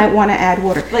 So you might want to add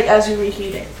water. Like as you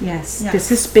reheat it. Yes, Yeah. this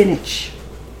is spinach.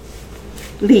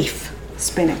 Leaf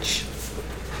spinach.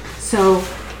 So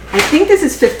I think this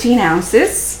is 15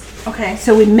 ounces. Okay.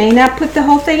 So we may not put the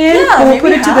whole thing in. Yeah, but we'll maybe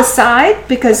put it to the half. side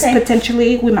because Okay.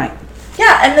 potentially we might.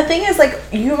 Yeah, and the thing is, like,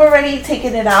 you've already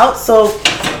taken it out, so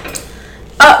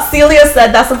Celia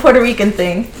said that's a Puerto Rican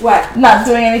thing. What? Not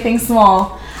doing anything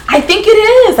small. I think it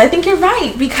is. I think you're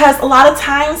right, because a lot of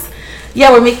times,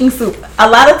 yeah, we're making soup. A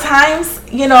lot of times,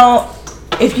 you know,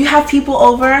 if you have people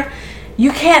over,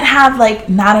 you can't have like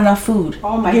not enough food.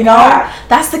 Oh my you know? God.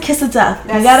 That's the kiss of death.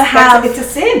 You gotta have. It's a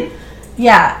sin.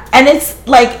 Yeah, and it's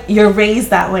like you're raised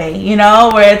that way, you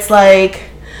know, where it's like,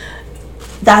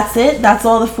 that's it, that's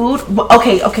all the food.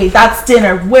 Okay, that's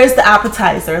dinner. Where's the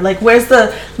appetizer? Like, where's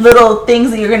the little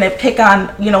things that you're gonna pick on,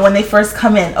 you know, when they first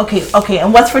come in? Okay,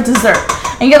 and what's for dessert?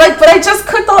 And you're like, but I just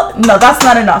cooked all. No, that's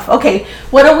not enough. Okay,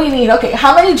 what do we need? Okay,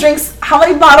 how many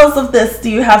bottles of this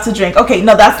do you have to drink? Okay,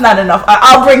 no, that's not enough.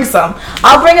 I'll bring some.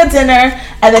 I'll bring a dinner,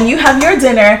 and then you have your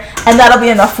dinner, and that'll be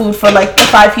enough food for like the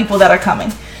 5 people that are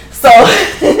coming. So,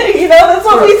 you know, that's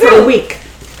what we do. For a week.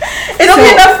 It'll be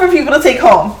So- enough for people to take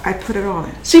home. I put it all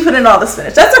in. She put in all the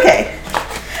spinach. That's okay.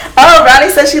 Oh, Ronnie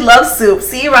says she loves soup.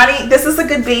 See, Ronnie, this is a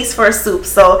good base for a soup.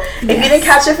 So if you didn't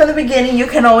catch it from the beginning, you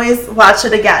can always watch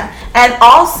it again. And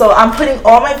also, I'm putting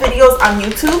all my videos on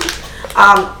YouTube.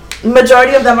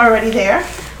 Majority of them are already there.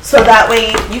 So that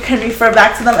way you can refer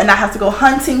back to them and not have to go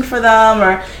hunting for them.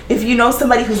 Or if you know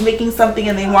somebody who's making something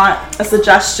and they want a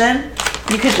suggestion,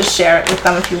 you could just share it with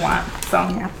them if you want. So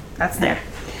yeah, that's there.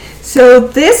 So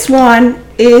this one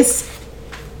is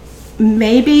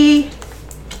maybe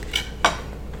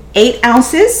 8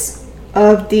 ounces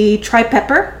of the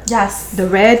tri-pepper. Yes. The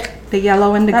red, the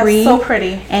yellow, and the green. That's so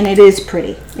pretty. And it is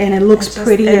pretty. And it looks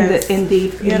pretty in the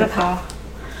beautiful.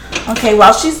 Okay,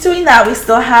 while she's doing that, we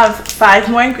still have 5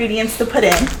 more ingredients to put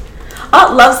in.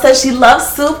 Oh, Love says she loves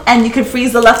soup and you can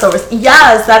freeze the leftovers.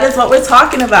 Yes, that is what we're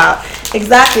talking about.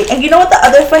 Exactly. And you know what the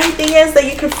other funny thing is that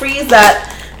you can freeze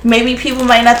that maybe people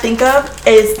might not think of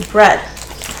is bread.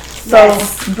 So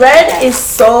bread is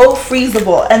so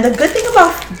freezable. And the good thing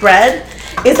about bread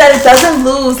is that it doesn't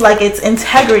lose like its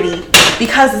integrity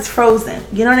because it's frozen.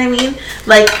 You know what I mean?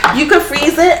 Like you could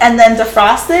freeze it and then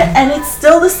defrost it and it's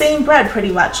still the same bread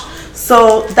pretty much.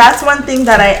 So that's one thing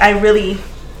that I really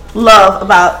love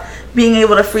about being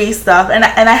able to freeze stuff. And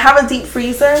I have a deep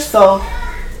freezer, so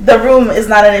the room is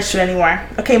not an issue anymore.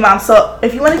 Okay, Mom, so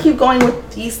if you want to keep going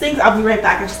with these things, I'll be right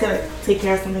back. I'm just going to take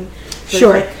care of something really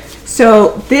sure quick.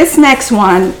 So this next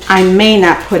one, I may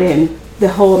not put in the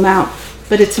whole amount,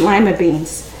 but it's lima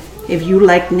beans. If you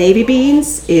like navy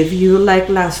beans, if you like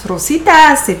las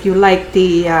rositas, if you like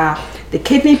the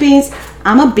kidney beans,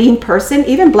 I'm a bean person,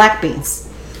 even black beans.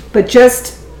 But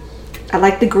I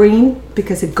like the green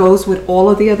because it goes with all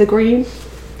of the other green.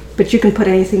 But you can put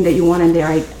anything that you want in there.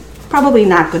 I'm probably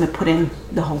not going to put in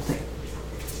the whole thing.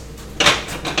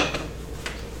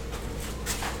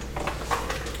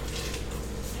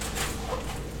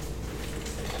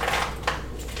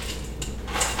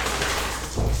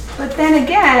 But then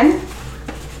again,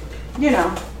 you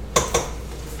know,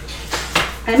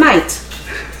 I might.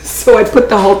 So I put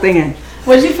the whole thing in.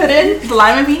 What did you put in? The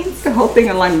lima beans? The whole thing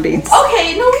of lima beans.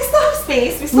 Okay, no, we still have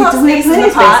space. We still have space in the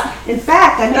pot. In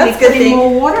fact, I may be putting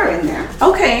more water in there.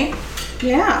 Okay.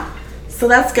 Yeah. So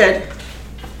that's good.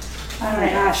 Oh my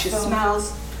gosh, it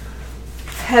smells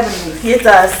heavenly. It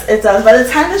does. It does. By the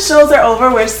time the shows are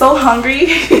over, we're so hungry.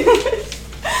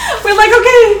 We're like,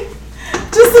 okay,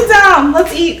 just sit down.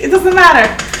 Let's eat. It doesn't matter.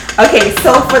 Okay,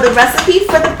 so for the recipe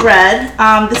for the bread,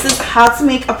 this is how to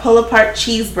make a pull-apart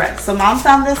cheese bread. So Mom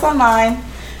found this online,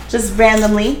 just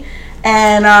randomly,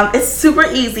 and it's super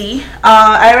easy.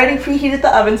 I already preheated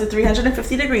the oven to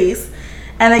 350 degrees.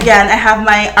 And again, I have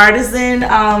my artisan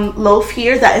loaf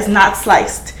here that is not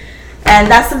sliced. And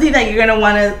that's something that you're going to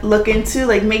want to look into,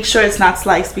 like make sure it's not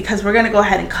sliced because we're going to go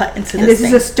ahead and cut into and this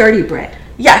thing. This is a sturdy bread.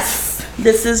 Yes,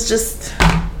 this is just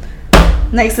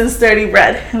nice and sturdy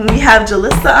bread. And we have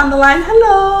Jalissa on the line.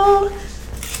 Hello.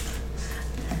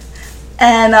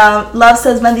 And Love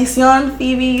says, bendición,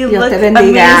 Phoebe. You look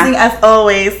amazing as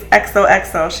always.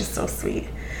 XOXO. She's so sweet.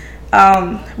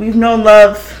 We've known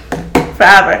Love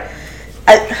forever.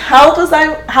 How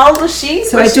old was she?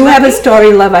 So I do have a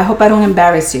story, Love. I hope I don't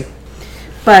embarrass you.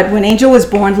 But when Angel was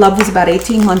born, Love was about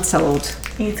 18 months old.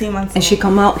 18 months old. And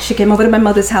she came over to my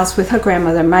mother's house with her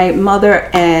grandmother. My mother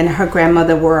and her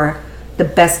grandmother were the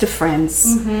best of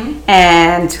friends. Mm-hmm.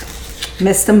 And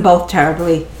missed them both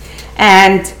terribly.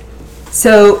 And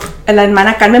so La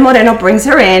Hermana Carmen Moreno brings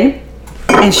her in.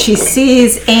 And she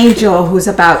sees Angel, who's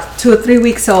about 2 or 3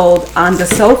 weeks old, on the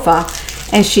sofa.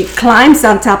 And she climbs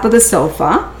on top of the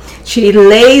sofa. She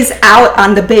lays out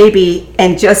on the baby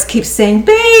and just keeps saying,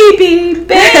 baby,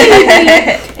 baby.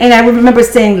 And I remember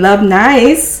saying, Love,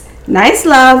 nice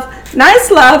love,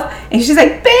 nice love. And she's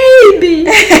like, baby,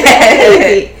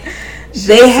 baby.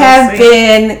 They have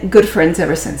been good friends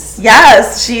ever since.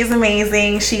 Yes, she's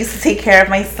amazing. She used to take care of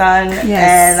my son.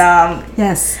 Yes. And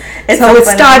yes. So it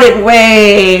started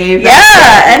way back.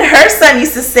 Yeah, and her son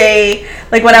used to say,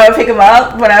 like when I would pick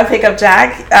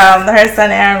Jack, her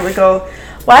son Aaron would go,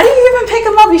 why do you even pick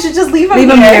him up? You should just leave him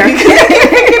here. You're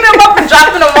picking him up and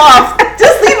dropping him off.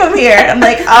 Just leave him here. I'm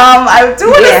like, I do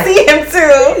want to see him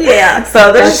too. Yeah.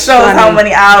 So this shows funny. How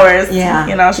many hours,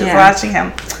 she's watching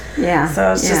him. Yeah.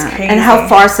 So it's just crazy. And how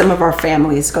far some of our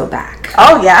families go back.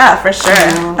 Oh yeah, for sure.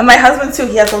 And my husband too,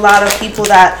 he has a lot of people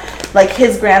that, like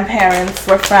his grandparents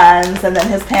were friends and then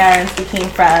his parents became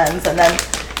friends and then,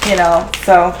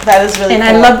 so that is really cool.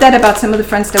 I love that about some of the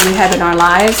friends that we have in our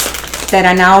lives that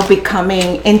are now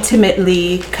becoming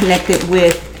intimately connected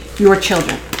with your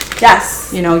children.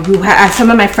 Yes. You have some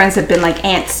of my friends have been like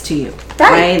aunts to you.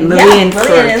 Right? Lillian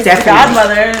is the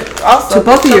godmother also. To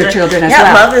both of your children as well.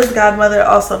 Yeah, Love is godmother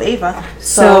also of Ava.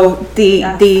 So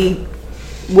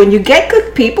when you get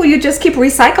good people, you just keep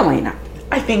recycling them.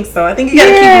 I think so. I think you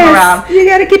gotta keep them around. You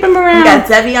gotta keep them around. We got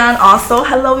Debbie on also.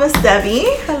 Hello, Miss Debbie.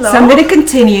 Hello. So I'm gonna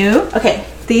continue. Okay.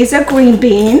 These are green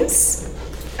beans.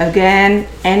 Again,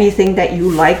 anything that you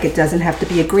like. It doesn't have to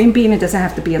be a green bean. It doesn't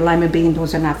have to be a lima bean.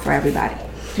 Those are not for everybody.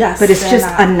 Yes. But it's just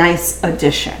a nice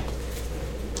addition.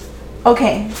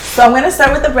 Okay, so I'm gonna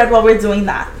start with the bread while we're doing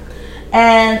that.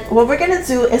 And what we're gonna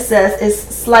do, it says, is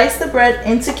slice the bread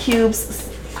into cubes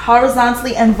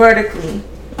horizontally and vertically.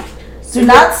 Do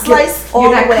not slice all the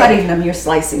way. You're not cutting them, you're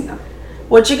slicing them.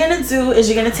 What you're gonna do is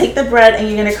you're gonna take the bread and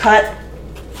you're gonna cut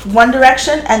one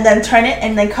direction and then turn it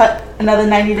and then cut another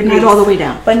 90 degrees. Not all the way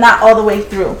down. But not all the way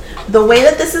through. The way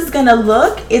that this is gonna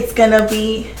look, it's gonna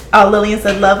be, Lillian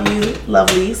said, love you,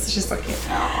 lovely. So she's so cute.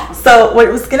 So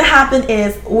what's gonna happen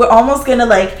is we're almost gonna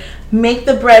like make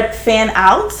the bread fan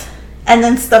out and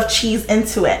then stuff cheese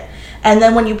into it. And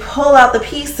then when you pull out the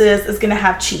pieces, it's gonna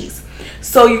have cheese.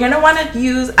 So you're gonna wanna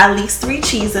use at least 3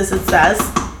 cheeses, it says.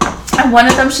 And one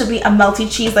of them should be a melty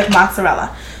cheese like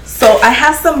mozzarella. So I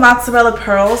have some mozzarella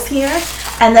pearls here,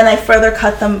 and then I further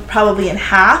cut them probably in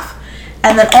half.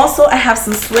 And then also I have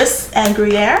some Swiss and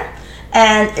Gruyere,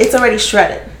 and it's already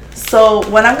shredded. So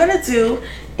what I'm gonna do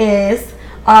is,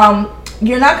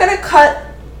 you're not gonna cut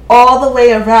all the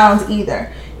way around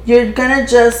either. You're gonna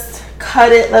just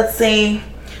cut it, let's say,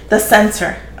 the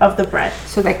center of the bread.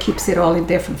 So that keeps it all in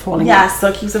there from falling Yeah, out. so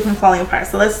it keeps it from falling apart.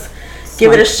 So let's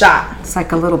give it a shot. It's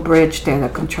like a little bridge there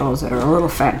that controls it, or a little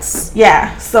fence.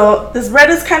 Yeah, so this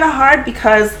bread is kind of hard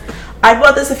because I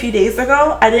bought this a few days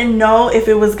ago. I didn't know if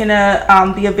it was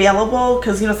gonna be available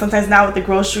because, you know, sometimes now with the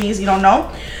groceries you don't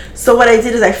know. So what I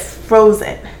did is I froze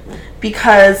it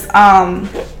because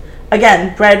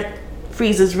again, bread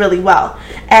freezes really well,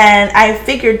 and I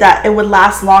figured that it would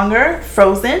last longer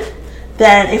frozen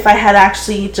than if I had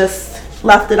actually just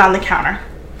left it on the counter,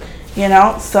 you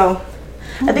know. So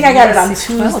I think I got it on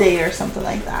Tuesday or something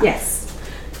like that. Yes.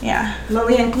 Yeah.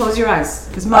 Lillian, close your eyes.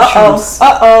 There's mushrooms.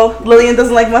 Uh-oh. Lillian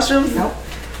doesn't like mushrooms? Nope.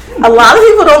 A lot of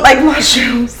people don't like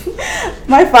mushrooms.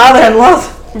 My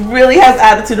father-in-law really has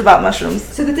attitude about mushrooms.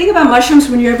 So the thing about mushrooms,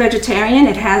 when you're a vegetarian,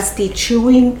 it has the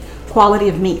chewing quality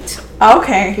of meat.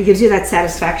 Okay. It gives you that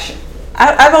satisfaction.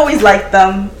 I've always liked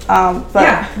them, but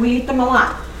Yeah, we eat them a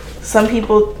lot. some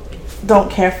people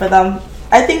don't care for them.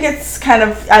 I think it's kind of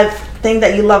a thing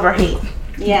that you love or hate.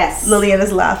 Yes. Lillian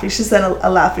is laughing. She sent a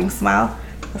laughing smile.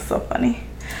 That's so funny.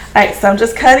 All right, so I'm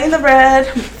just cutting the bread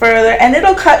further, and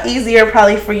it'll cut easier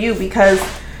probably for you because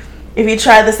if you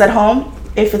try this at home,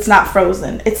 if it's not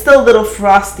frozen, it's still a little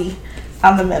frosty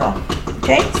on the middle.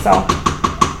 Okay, so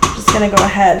I'm just gonna go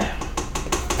ahead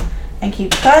and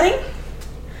keep cutting,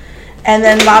 and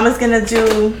then Mama's gonna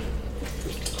do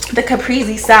the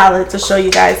caprese salad to show you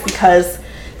guys because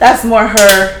that's more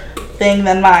her thing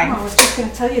than mine. I was just going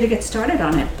to tell you to get started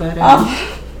on it, but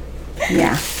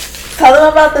yeah. Tell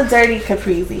them about the dirty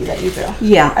caprese that you do.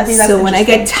 Yeah. I think that's so when I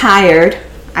get interesting. tired,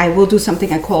 I will do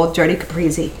something I call dirty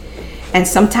caprese, and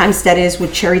sometimes that is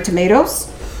with cherry tomatoes,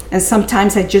 and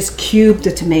sometimes I just cube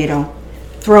the tomato,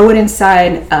 throw it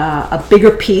inside a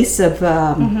bigger piece of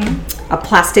a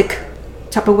plastic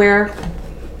Tupperware.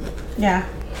 Yeah.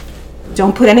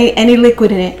 Don't put any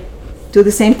liquid in it. Do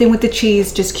the same thing with the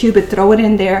cheese. Just cube it, throw it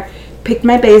in there. Pick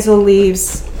my basil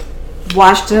leaves,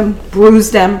 wash them, bruise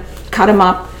them, cut them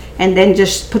up, and then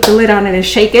just put the lid on it and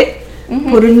shake it.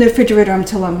 Put it in the refrigerator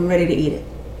until I'm ready to eat it.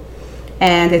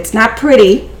 And it's not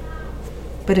pretty,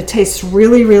 but it tastes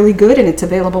really, really good, and it's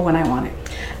available when I want it.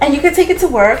 And you can take it to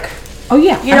work. Oh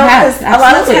yeah, You know, because a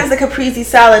lot of absolutely. times the caprese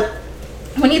salad,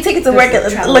 when you take it to work,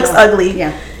 There's it a looks travel. ugly.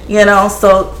 Yeah. You know,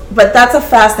 so, but that's a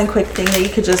fast and quick thing that you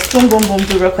could just boom, boom, boom,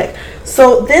 do real quick.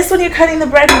 So this, when you're cutting the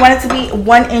bread, you want it to be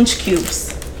 1-inch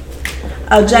cubes.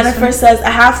 Jennifer says, I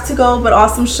have to go, but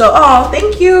awesome show. Oh,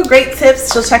 thank you. Great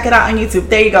tips. She'll check it out on YouTube.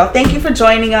 There you go. Thank you for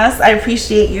joining us. I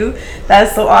appreciate you. That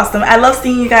is so awesome. I love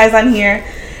seeing you guys on here.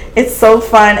 It's so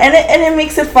fun. And it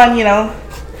makes it fun, you know,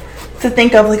 to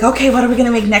think of like, okay, what are we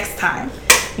going to make next time?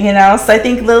 You know, so I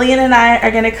think Lillian and I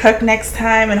are going to cook next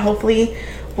time, and hopefully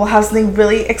we'll have something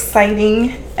really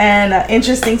exciting and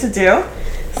interesting to do.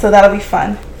 So that'll be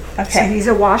fun. So Okay. these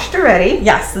are washed already.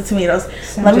 Yes, the tomatoes.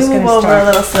 So I'm Let me just move gonna over start. a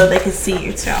little so they can see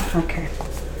you too. Okay.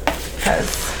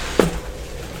 Because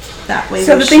that way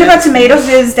So we the thing should- about tomatoes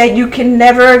is that you can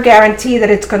never guarantee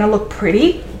that it's going to look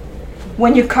pretty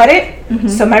when you cut it.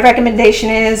 So my recommendation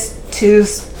is to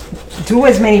do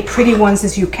as many pretty ones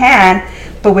as you can,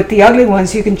 but with the ugly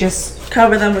ones, you can just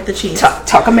cover them with the cheese.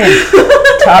 tuck them in.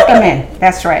 Tuck them in.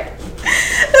 That's right.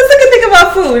 That's the good thing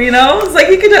about food, you know? It's like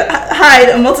you can hide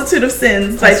a multitude of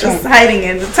sins by That's just right. hiding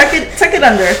it. Tuck it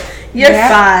under. You're Yeah.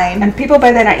 fine. And people,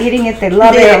 by then, are eating it. They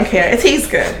love They it. don't care. It tastes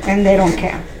good. And they don't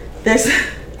care.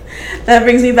 That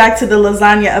brings me back to the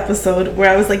lasagna episode where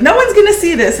I was like, no one's gonna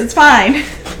see this. It's fine.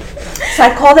 So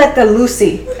I call that the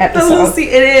Lucy episode. The Lucy,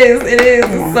 it is.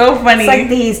 Yeah. It's so funny. It's like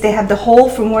these. They have the hole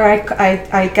from where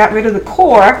I got rid of the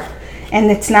core, and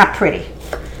it's not pretty.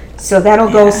 So that'll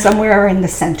go somewhere in the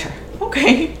center.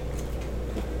 Okay.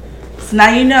 So now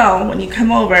you know when you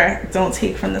come over, don't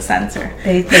take from the center.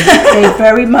 They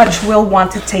very much will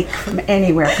want to take from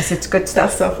anywhere because it's good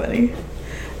stuff. That's so funny.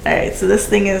 All right, so this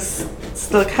thing is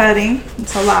still cutting.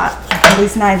 It's a lot. And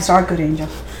these knives are good, Angel.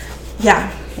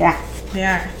 Yeah, Yeah. they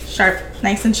are sharp,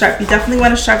 nice and sharp. You definitely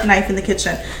want a sharp knife in the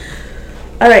kitchen.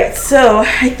 All right, so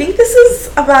I think this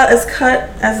is about as cut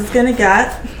as it's gonna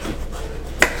get.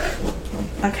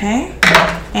 Okay,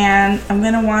 and I'm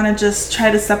gonna want to just try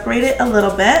to separate it a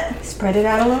little bit. Spread it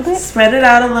out a little bit. Spread it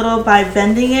out a little by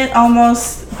bending it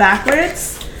almost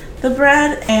backwards, the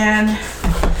bread, and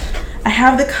I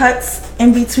have the cuts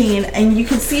in between, and you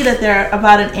can see that they're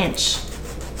about an inch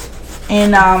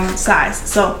in size.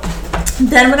 So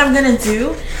then what I'm gonna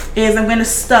do is I'm gonna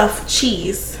stuff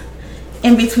cheese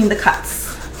in between the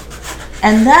cuts,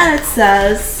 and then it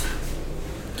says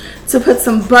to put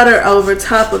some butter over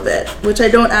top of it, which I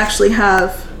don't actually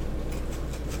have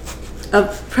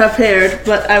prepared,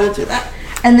 but I will do that.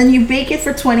 And then you bake it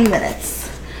for 20 minutes,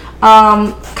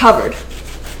 covered,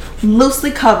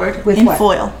 loosely covered With in what?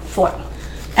 foil. Foil.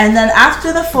 And then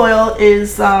after the foil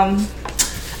is,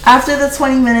 after the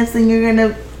 20 minutes, then you're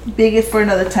gonna bake it for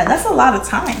another 10. That's a lot of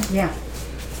time. Yeah.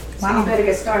 So Wow. you better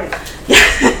get started.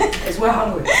 Because we're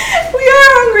hungry. We are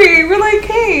hungry. We're like,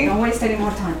 hey. Don't waste any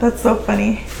more time. That's so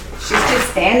funny. She's just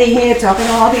standing here talking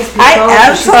to all these people. I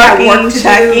am so she's got work talking, to do.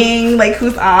 checking, like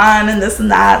who's on and this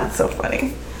and that. It's so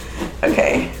funny.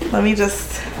 Okay, let me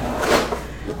just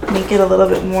make it a little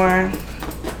bit more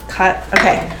cut.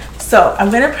 Okay, so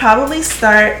I'm gonna probably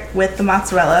start with the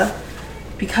mozzarella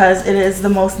because it is the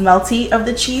most melty of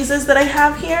the cheeses that I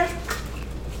have here.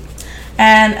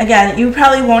 And again, you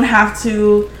probably won't have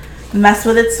to mess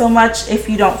with it so much if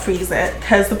you don't freeze it,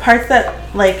 because the parts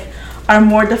that like are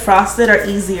more defrosted are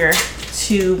easier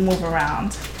to move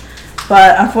around.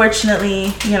 But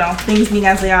unfortunately, you know, things being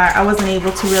as they are, I wasn't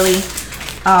able to really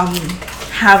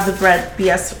have the bread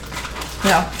be as, you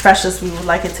know, fresh as we would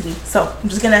like it to be. So I'm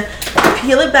just gonna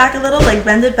peel it back a little, like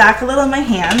bend it back a little in my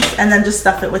hands, and then just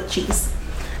stuff it with cheese.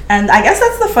 And I guess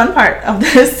that's the fun part of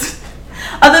this.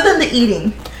 Other than the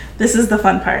eating, this is the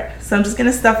fun part. So I'm just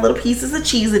gonna stuff little pieces of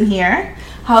cheese in here.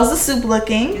 How's the soup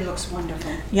looking? It looks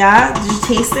wonderful. Yeah, did you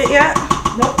taste it yet?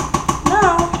 Nope.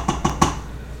 No.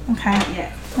 Okay,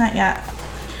 Yeah. not yet.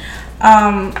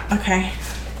 Okay.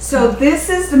 So this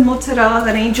is the mozzarella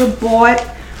that Angel bought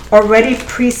already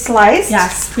pre-sliced.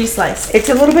 Yes, pre-sliced. It's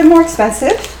a little bit more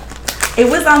expensive. It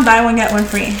was on buy one get one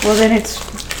free. Well, then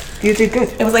you did good.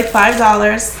 It was like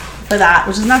 $5 for that,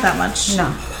 which is not that much. No.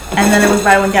 And then it was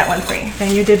buy one get one free.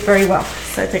 Then you did very well.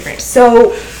 So I did great.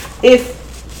 So if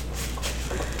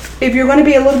you're going to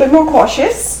be a little bit more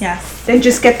cautious, Yes. then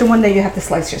just get the one that you have to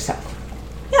slice yourself.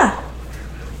 Yeah.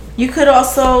 You could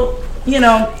also, you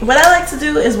know, what I like to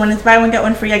do is when it's buy one get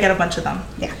one free, I get a bunch of them.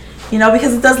 Yeah. You know,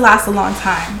 because it does last a long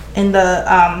time in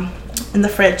the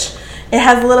fridge. It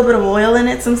has a little bit of oil in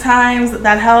it sometimes,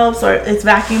 that helps, or it's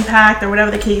vacuum packed or whatever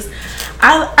the case.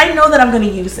 I know that I'm going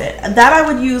to use it. That I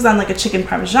would use on like a chicken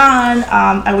parmesan.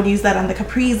 I would use that on the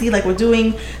caprese like we're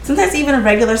doing. Sometimes even a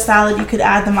regular salad you could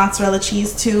add the mozzarella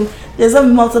cheese to. There's a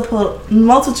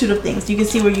multitude of things. You can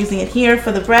see we're using it here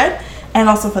for the bread and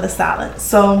also for the salad.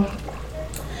 So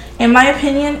in my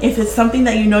opinion, if it's something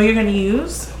that you know you're going to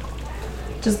use,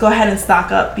 just go ahead and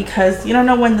stock up, because you don't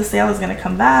know when the sale is going to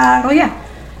come back. Oh, yeah.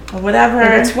 Or whatever.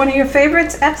 If it's one of your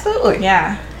favorites, absolutely.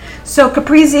 Yeah. So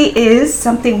caprese is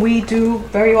something we do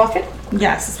very often.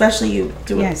 Yes, especially you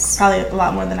do Yes. it probably a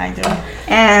lot more than I do.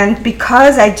 And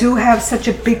because I do have such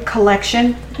a big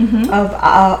collection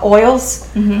of oils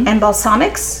and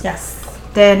balsamics, Yes.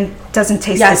 then doesn't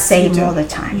taste the Yes, same you do. all the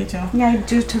time. You do. Yeah, I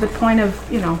do, to the point of,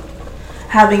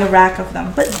 Having a rack of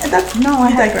them. But that's, no,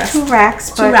 I digress. two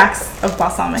racks. Two racks of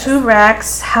balsamic. 2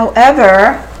 racks.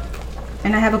 However,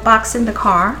 and I have a box in the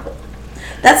car.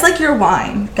 That's like your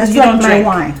wine. Because That's you like don't my drink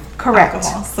wine. Correct.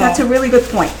 alcohol, so- That's a really good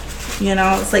point. You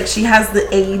know, it's like she has the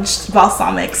aged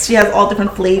balsamics. She has all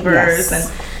different flavors Yes.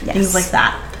 and Yes. things like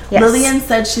that. Yes. Lillian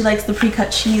said she likes the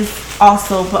pre-cut cheese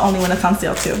also, but only when it's on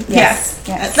sale too. Yes.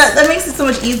 Yes. That makes it so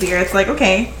much easier. It's like,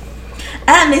 okay.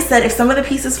 And they said if some of the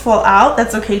pieces fall out,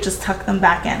 that's okay. Just tuck them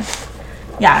back in.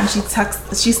 Yeah, and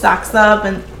she stocks up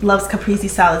and loves caprese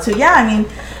salad too. Yeah, I mean,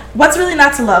 what's really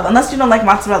not to love unless you don't like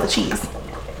mozzarella cheese?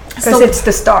 Because it's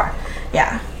the star.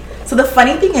 Yeah. So the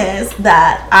funny thing is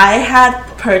that I had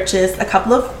purchased a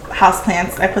couple of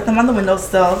houseplants. I put them on the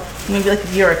windowsill maybe like a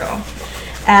year ago.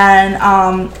 And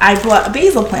I bought a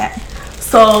basil plant.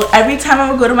 So every time I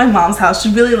would go to my mom's house, she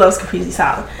really loves caprese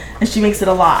salad, and she makes it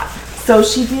a lot. So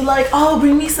she'd be like, "Oh,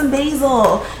 bring me some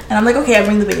basil," and I'm like, "Okay, I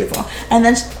bring the basil." And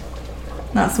then,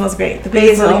 no, it smells great. The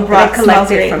basil you brought smells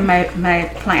great from my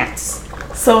plants.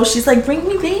 So she's like, "Bring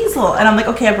me basil," and I'm like,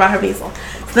 "Okay, I brought her basil."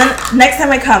 So then next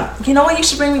time I come, you know what? You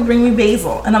should bring me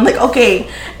basil, and I'm like, "Okay."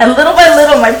 And little by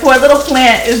little, my poor little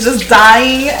plant is just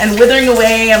dying and withering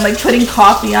away. I'm like putting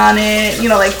coffee on it, you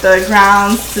know, like the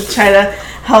grounds to try to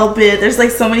help it. There's like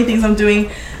so many things I'm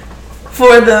doing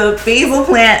for the basil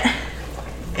plant.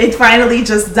 It finally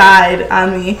just died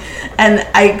on me, and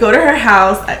I go to her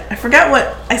house. I forgot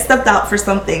what, I stepped out for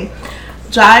something,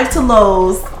 drive to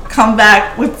Lowe's, come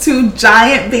back with 2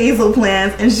 giant basil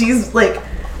plants, and she's like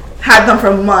had them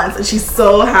for months, and she's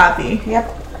so happy. Yep.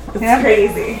 It's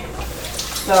crazy.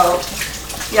 So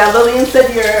yeah, Lillian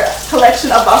said your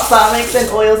collection of balsamics and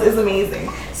oils is amazing.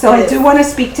 So I do want to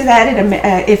speak to that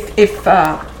if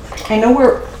I know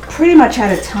we're pretty much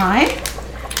out of time.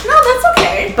 No, that's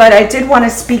okay. But I did want to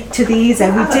speak to these,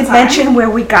 and we did mention where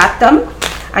we got them.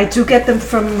 I do get them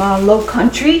from Low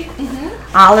Country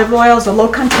olive oils or Low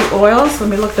Country oils. Let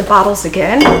me look the bottles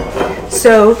again.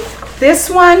 So this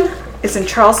one is in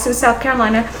Charleston, South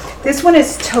Carolina. This one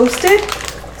is toasted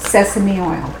sesame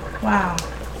oil. Wow.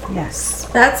 Yes.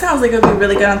 That sounds like it would be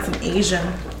really good on some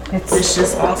Asian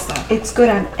dishes also. It's good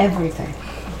on everything.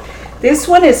 This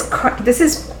one is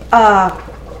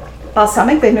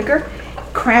balsamic vinegar,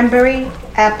 cranberry,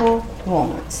 apple,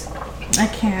 walnuts. I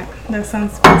can't. That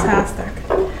sounds fantastic.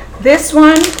 This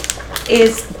one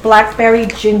is blackberry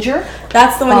ginger.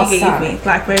 That's the one you gave me,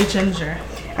 blackberry ginger.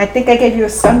 I think I gave you a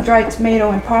sun-dried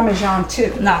tomato and Parmesan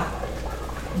too. No.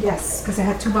 Yes, because I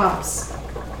had 2 bottles.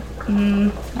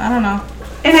 I don't know.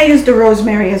 And I used the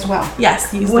rosemary as well.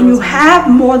 Yes. When you have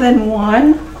more than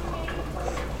one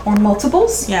or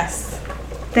multiples, yes,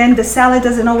 then the salad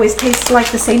doesn't always taste like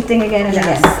the same thing again and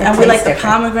again. And we like the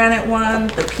pomegranate one,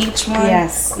 the peach one.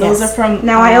 Yes. Those are from.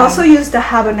 Now I also use the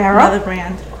habanero. Another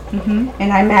brand.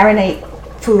 And I marinate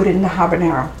food in the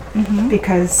habanero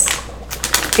because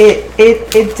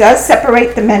it does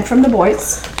separate the men from the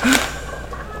boys.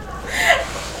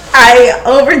 I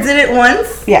overdid it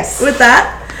once. Yes. With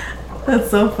that.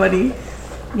 That's so funny.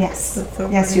 Yes. That's so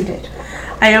yes, funny. you did.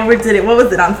 I overdid it. What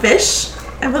was it, on fish,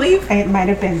 I believe? It might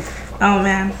have been. Oh,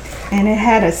 man. And it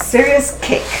had a serious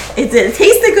kick. It did. It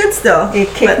tasted good still. It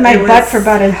kicked my butt for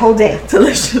about a whole day.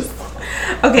 Delicious.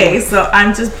 Okay, so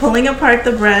I'm just pulling apart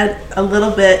the bread a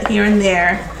little bit here and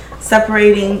there,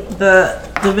 separating the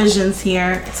divisions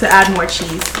here to add more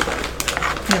cheese.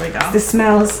 Here we go. This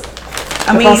smells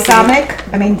amazing.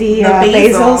 The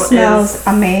basil smells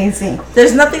amazing.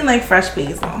 There's nothing like fresh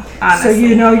basil,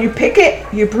 honestly. So you pick it,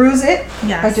 you bruise it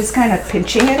by just kind of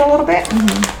pinching it a little bit.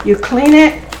 You clean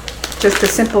it, just a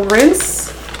simple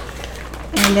rinse,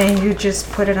 and then you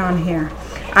just put it on here.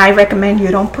 I recommend you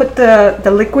don't put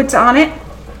the liquids on it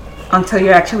until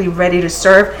you're actually ready to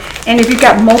serve. And if you've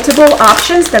got multiple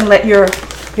options, then let your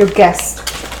guests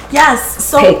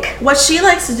so pick. What she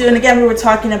likes to do, and again we were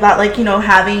talking about like, you know,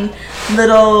 having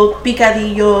little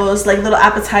picadillos, like little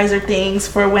appetizer things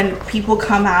for when people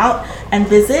come out and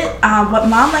visit. What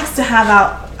Mom likes to have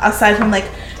out, aside from like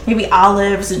maybe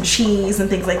olives and cheese and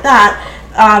things like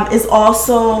that, is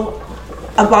also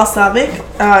a balsamic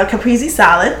caprese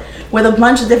salad with a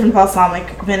bunch of different balsamic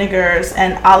vinegars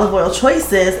and olive oil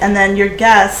choices, and then your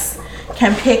guests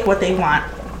can pick what they want.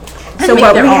 So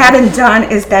what we haven't done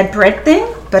is that bread thing,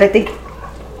 but I think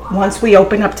once we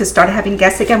open up to start having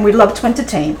guests again, we love to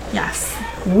entertain. Yes.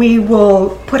 We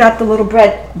will put out the little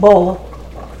bread bowl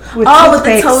with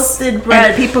the toasted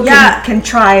bread. And people can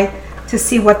try to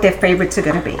see what their favorites are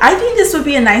going to be. I think this would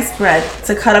be a nice bread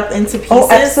to cut up into pieces. Oh,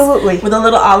 absolutely. With a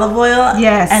little olive oil.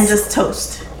 Yes. And just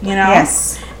toast, you know?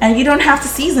 Yes. And you don't have to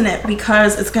season it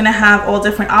because it's going to have all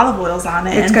different olive oils on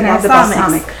it. It's going to have the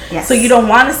balsamic. Yes. So you don't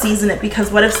want to season it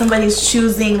because what if somebody's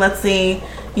choosing, let's say,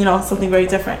 you know, something very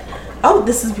different. Oh,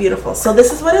 this is beautiful. So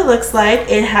this is what it looks like.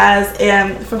 It has,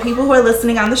 for people who are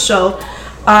listening on the show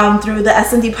through the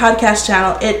S&D podcast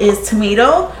channel, it is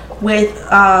tomato with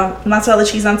mozzarella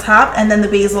cheese on top, and then the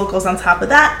basil goes on top of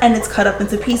that, and it's cut up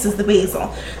into pieces, the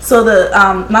basil. So the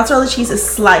mozzarella cheese is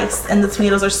sliced and the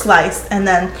tomatoes are sliced, and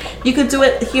then you could do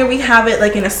it, here we have it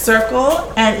like in a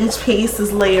circle, and each piece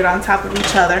is layered on top of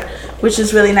each other, which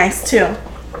is really nice too.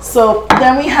 So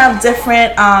then we have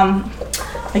different,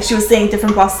 like she was saying,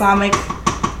 different balsamic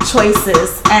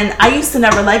choices, and I used to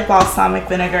never like balsamic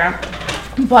vinegar,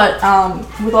 but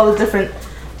with all the different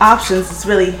options, it's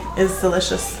really is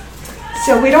delicious.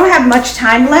 So we don't have much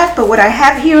time left, but what I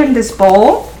have here in this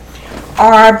bowl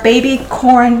are baby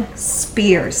corn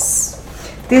spears.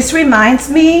 This reminds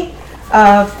me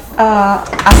of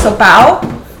asopao,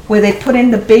 where they put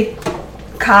in the big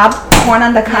cob, corn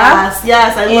on the cob.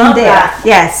 Yes, I in love there. that.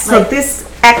 Yes, so Like- this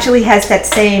actually has that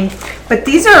same, but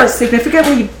these are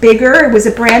significantly bigger. It was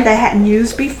a brand I hadn't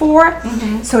used before,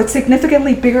 so it's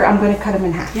significantly bigger. I'm going to cut them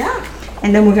in half. Yeah.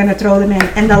 And then we're going to throw them in.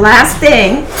 And the last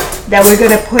thing that we're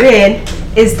going to put in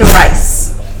is the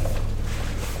rice,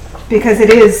 because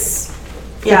it is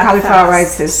the cauliflower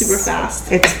fast. rice is Super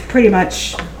fast. It's pretty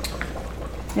much,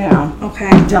 Okay.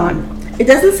 done. It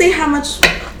doesn't say how much.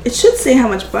 It should say how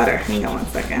much butter. Hang on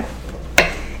 1 second.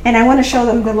 And I want to show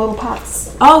them the little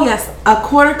pots. Oh yes, a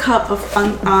 1/4 cup of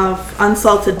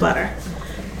unsalted butter.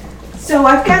 So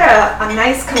I've got a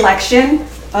nice collection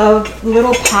of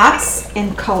little pots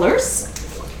in colors.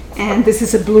 And this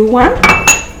is a blue one.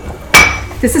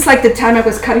 This is like the time I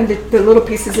was cutting the little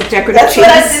pieces of decorative That's cheese.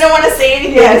 what I didn't want to say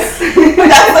anything. Yes.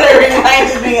 That's what it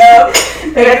reminded me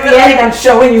of. And at the end, I'm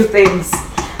showing you things.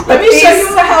 Let me show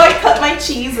you how I cut my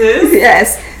cheeses.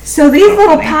 Yes. So these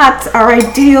little pots are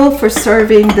ideal for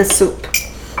serving the soup.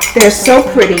 They're so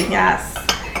pretty. Yes.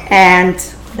 And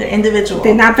They're individual.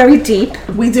 they're not very deep.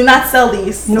 We do not sell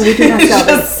these. No, we do not sell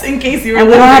these. Just in case you were And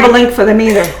we don't have a wondering. link for them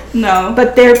either. No.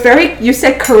 But they're very, you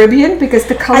said Caribbean because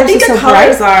the colors I think are so the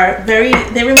colors bright. are very,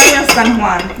 they remind me of San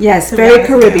Juan. Yes, to be very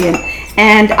honest with you. Caribbean.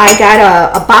 And I got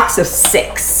a box of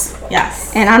 6.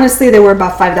 Yes. And honestly, they were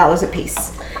about $5 a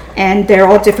piece. And they're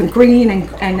all different green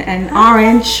and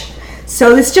orange.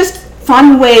 So it's just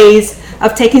fun ways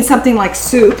of taking something like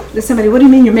soup. There's somebody, what do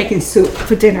you mean you're making soup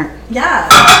for dinner? Yeah.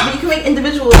 But you can make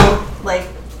individual, like,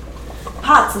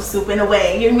 pots of soup in a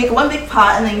way. You make one big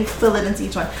pot and then you fill it into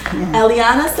each one.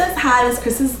 Eliana says hi, is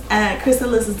Chris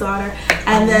and Liz's daughter.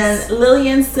 And then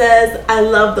Lillian says, I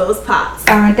love those pots.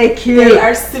 Aren't they cute? They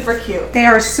are super cute. They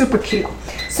are super cute.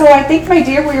 So I think, my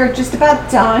dear, we are just about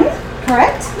done,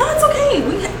 correct? No, it's okay.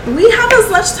 We have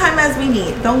as much time as we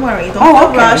need. Don't worry. Don't Oh, feel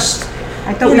okay. rushed.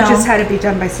 I thought You we know. just had to be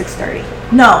done by 6:30.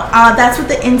 No, that's with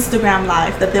the Instagram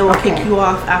live that they will Okay. kick you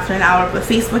off after an hour, but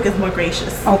Facebook is more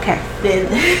gracious. Okay. They-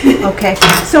 Okay.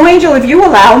 So, Angel, if you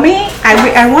allow me,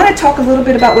 I want to talk a little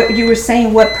bit about what you were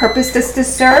saying. What purpose does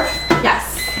this serve? yes.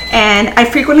 And I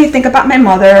frequently think about my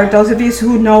mother. Those of you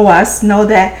who know us know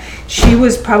that she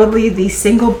was probably the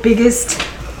single biggest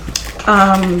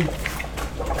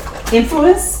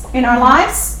influence in our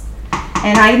lives.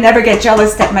 And I never get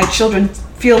jealous that my children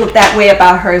feel that way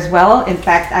about her as well. In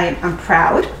fact, I'm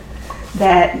proud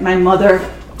that my mother.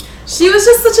 She was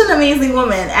just such an amazing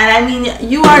woman, and I mean,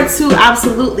 you are too,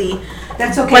 absolutely.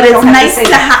 That's okay. But you it's don't have nice say to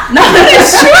that. have. No,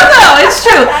 it's true though. It's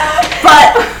true.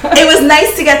 But it was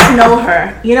nice to get to know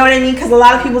her. You know what I mean? Because a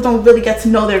lot of people don't really get to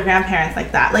know their grandparents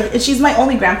like that. Like, she's my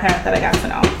only grandparent that I got to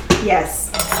know. Yes.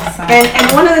 So.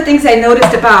 And one of the things I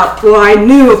noticed about, well, I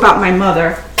knew about my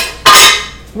mother,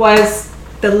 was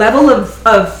the level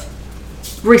of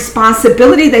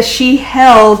responsibility that she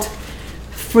held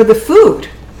for the food.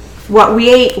 What we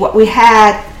ate, what we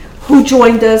had, who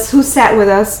joined us, who sat with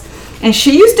us. And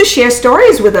she used to share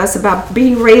stories with us about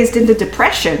being raised in the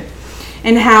Depression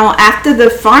and how after the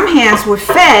farmhands were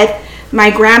fed, my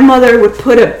grandmother would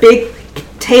put a big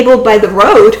table by the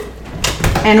road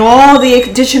and all the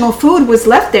additional food was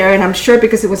left there. And I'm sure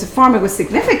because it was a farm, it was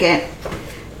significant.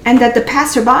 And that the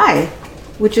passerby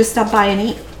would just stop by and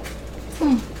eat.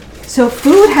 So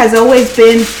food has always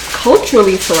been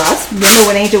culturally for us. Remember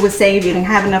when Angel was saying if you didn't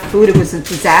have enough food, it was a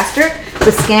disaster.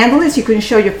 The scandalous, you couldn't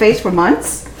show your face for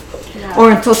months,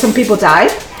 or until some people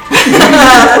died.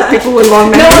 People with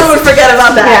long No memories. one would forget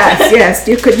about that. Yes,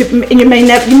 you could, and you may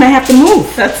have to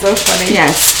move. That's so funny.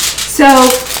 Yes. So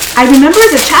I remember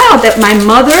as a child that my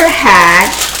mother had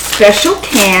special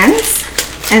cans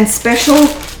and special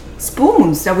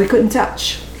spoons that we couldn't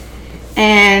touch,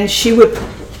 and she would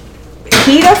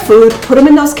heat our food, put them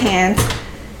in those cans,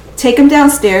 take them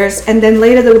downstairs, and then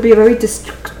later there would be a very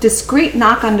discreet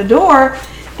knock on the door,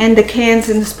 and the cans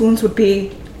and the spoons would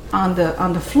be on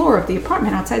the floor of the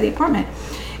apartment, outside the apartment.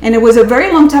 And it was a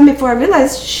very long time before I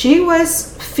realized she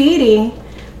was feeding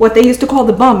what they used to call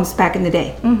the bums back in the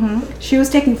day. Mm-hmm. She was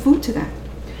taking food to them,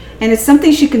 and it's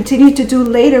something she continued to do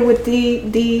later with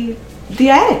the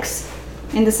addicts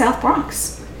in the South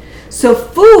Bronx. So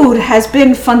food has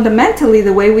been fundamentally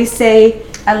the way we say,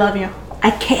 I love you.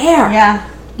 I care. Yeah.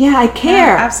 Yeah, I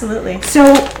care. Yeah, absolutely.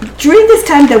 So during this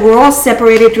time that we're all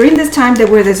separated, during this time that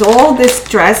where there's all this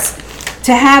stress,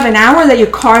 to have an hour that you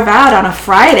carve out on a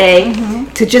Friday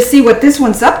to just see what this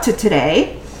one's up to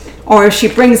today, or if she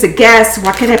brings a guest,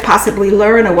 what can I possibly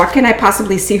learn, or what can I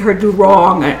possibly see her do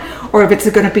wrong, or if it's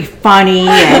going to be funny,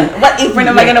 and What apron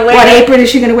am I going to wear? what apron is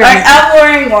she going to wear? I'm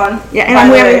wearing one. Yeah, and by I'm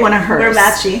the wearing way. one of hers. We're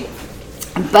matchy.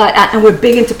 But and we're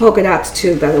big into polka dots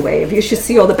too, by the way. If you should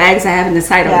see all the bags I have in the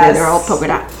side over there, they're all polka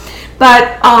dot.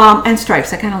 But and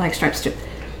stripes. I kind of like stripes too.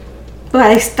 But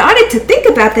I started to think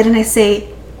about that, and I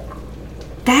say,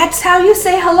 that's how you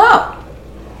say hello.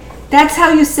 That's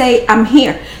how you say I'm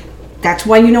here. That's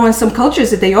why, you know, in some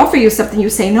cultures, if they offer you something, you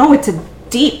say no. It's a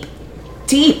deep,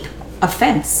 deep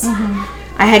offense.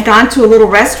 I had gone to a little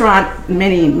restaurant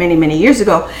many years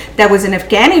ago that was an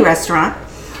Afghani restaurant,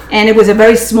 and it was a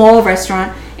very small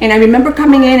restaurant. And I remember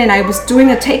coming in, and I was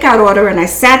doing a takeout order, and I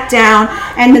sat down,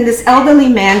 and then this elderly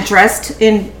man dressed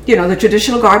in, you know, the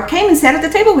traditional garb came and sat at the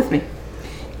table with me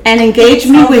and engaged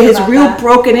me with his real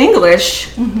broken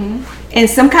English in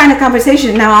some kind of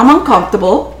conversation. Now I'm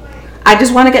uncomfortable. I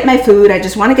just want to get my food. I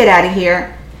just want to get out of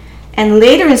here. And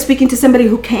later, in speaking to somebody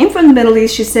who came from the Middle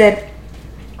East, she said,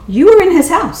 you were in his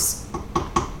house.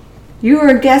 You were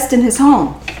a guest in his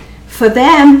home. For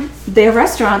them, their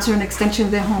restaurants are an extension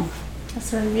of their home.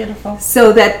 That's really beautiful.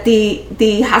 So that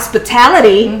the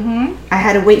hospitality, I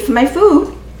had to wait for my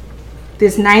food.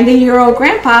 This 90-year-old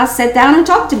grandpa sat down and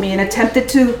talked to me and attempted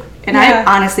to, and I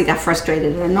honestly got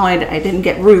frustrated and annoyed. I didn't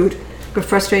get rude, but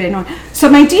frustrated and annoyed. So,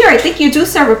 my dear, I think you do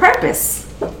serve a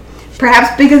purpose.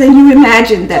 Perhaps bigger than you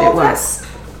imagined that it was.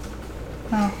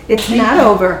 Oh, it's not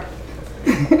over.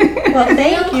 Well,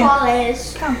 thank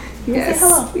you. Come. Yes. Say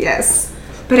hello. Yes.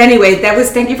 But anyway,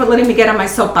 thank you for letting me get on my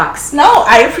soapbox. No,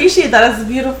 I appreciate that. It's a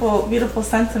beautiful, beautiful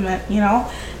sentiment, you know.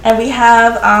 And we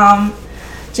have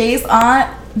Jay's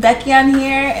aunt, Becky, on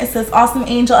here. It says, awesome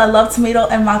Angel, I love tomato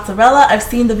and mozzarella. I've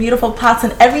seen the beautiful pots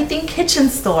and everything kitchen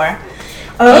store.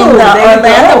 Oh, in the there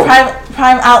you Orlando go.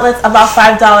 Prime outlets, about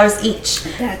 $5 each.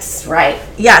 That's right.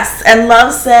 Yes, and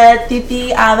Love said,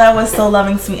 Titi Ada was so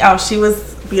loving to me. Oh, she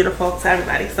was beautiful to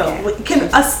everybody. So we can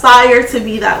aspire to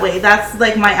be that way. That's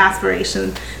like my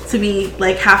aspiration, to be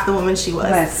like half the woman she was.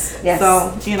 Yes.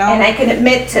 So, you know. And I can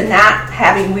admit to not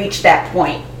having reached that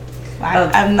point.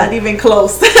 I'm not even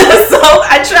close. So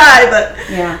I try, but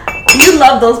yeah. You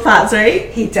love those pots, right?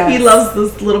 He does. He loves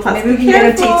those little pots. Maybe we can get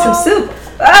him to eat some soup.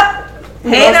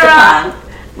 Hey, Naran.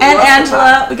 And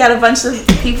Angela, we got a bunch of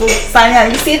people signing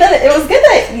out. You see that? It was good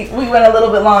that we went a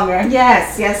little bit longer.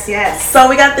 Yes. So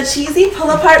we got the cheesy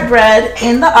pull-apart bread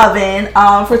in the oven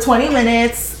for 20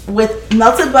 minutes with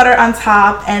melted butter on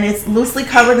top, and it's loosely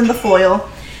covered in the foil.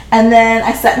 And then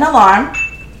I set an alarm,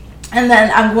 and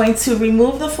then I'm going to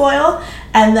remove the foil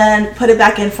and then put it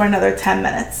back in for another 10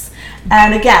 minutes.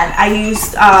 And again, I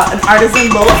used an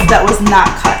artisan loaf that was not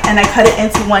cut, and I cut it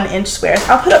into 1-inch squares.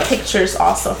 I'll put up pictures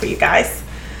also for you guys.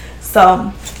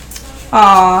 So,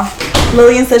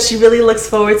 Lillian says she really looks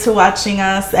forward to watching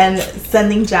us and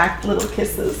sending Jack little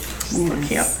kisses. So cute.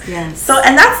 Yes. So,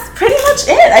 and that's pretty much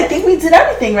it. I think we did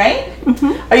everything, right?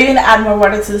 Are you going to add more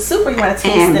water to the soup, or you want to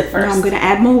taste it first? No, I'm going to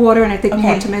add more water, and I think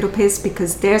more tomato paste,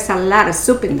 because there's a lot of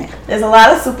soup in there. There's a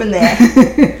lot of soup in there.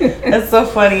 That's so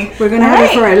funny. We're going to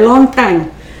have it for a long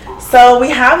time. So we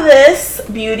have this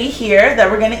beauty here that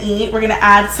we're going to eat. We're going to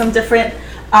add some different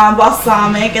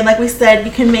balsamic, and like we said,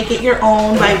 you can make it your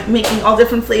own by making all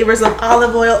different flavors of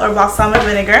olive oil or balsamic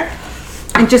vinegar.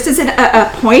 And just as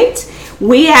a point,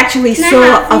 we actually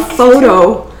saw a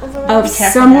photo of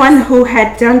someone who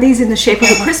had done these in the shape of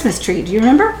a Christmas tree. Do you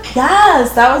remember?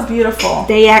 Yes, that was beautiful.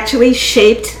 They actually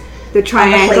shaped the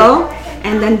triangle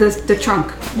and then the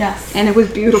trunk. Yes. And it was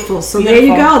beautiful. So there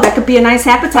you go. That could be a nice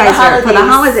appetizer for the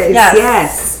holidays.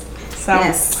 Yes. So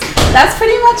that's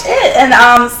pretty much it.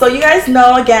 And so you guys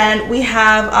know, again, we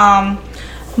have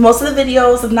most of the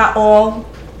videos, if not all,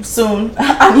 soon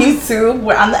on YouTube.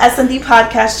 We're on the S&D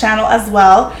podcast channel as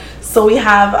well. So we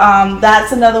have,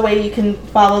 that's another way you can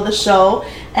follow the show.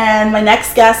 And my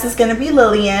next guest is going to be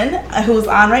Lillian, who's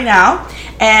on right now.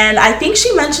 And I think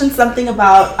she mentioned something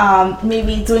about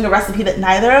maybe doing a recipe that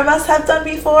neither of us have done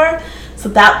before. So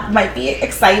that might be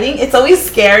exciting. It's always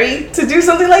scary to do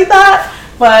something like that,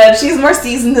 but she's more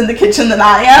seasoned in the kitchen than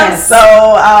I am. Yes. So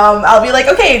I'll be like,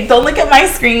 okay, don't look at my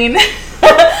screen.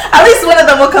 At least one of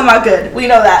them will come out good. We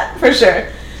know that for sure.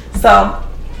 So,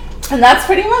 and that's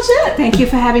pretty much it. Thank you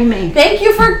for having me. Thank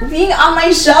you for being on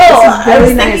my show. I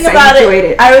was thinking about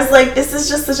it. I was like, this is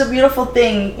just such a beautiful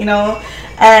thing, you know,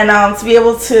 and to be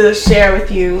able to share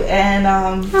with you.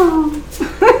 And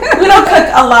we don't cook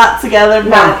a lot together,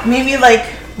 but maybe like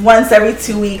once every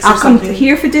 2 weeks or something. I'll come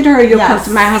here for dinner, or you'll come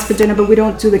to my house for dinner, but we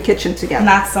don't do the kitchen together.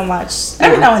 Not so much.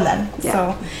 Every now and then. Yeah.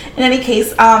 So, in any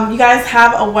case, you guys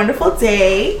have a wonderful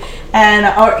day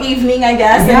or evening, I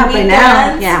guess. Yeah, by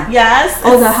now. Yeah. Yes.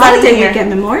 Oh, the holiday weekend,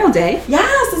 Memorial Day.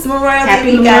 Yes, it's It's Memorial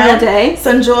Happy Day weekend. Memorial Day. So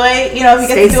enjoy, you know, if you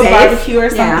Stay get to do a safe. barbecue or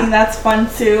something, that's fun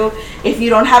too. If you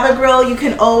don't have a grill, you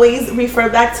can always refer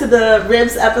back to the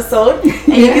ribs episode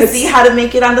and you can see how to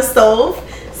make it on the stove.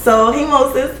 So, hey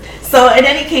Moses. So in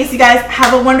any case, you guys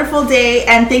have a wonderful day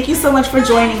and thank you so much for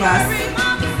joining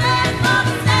us.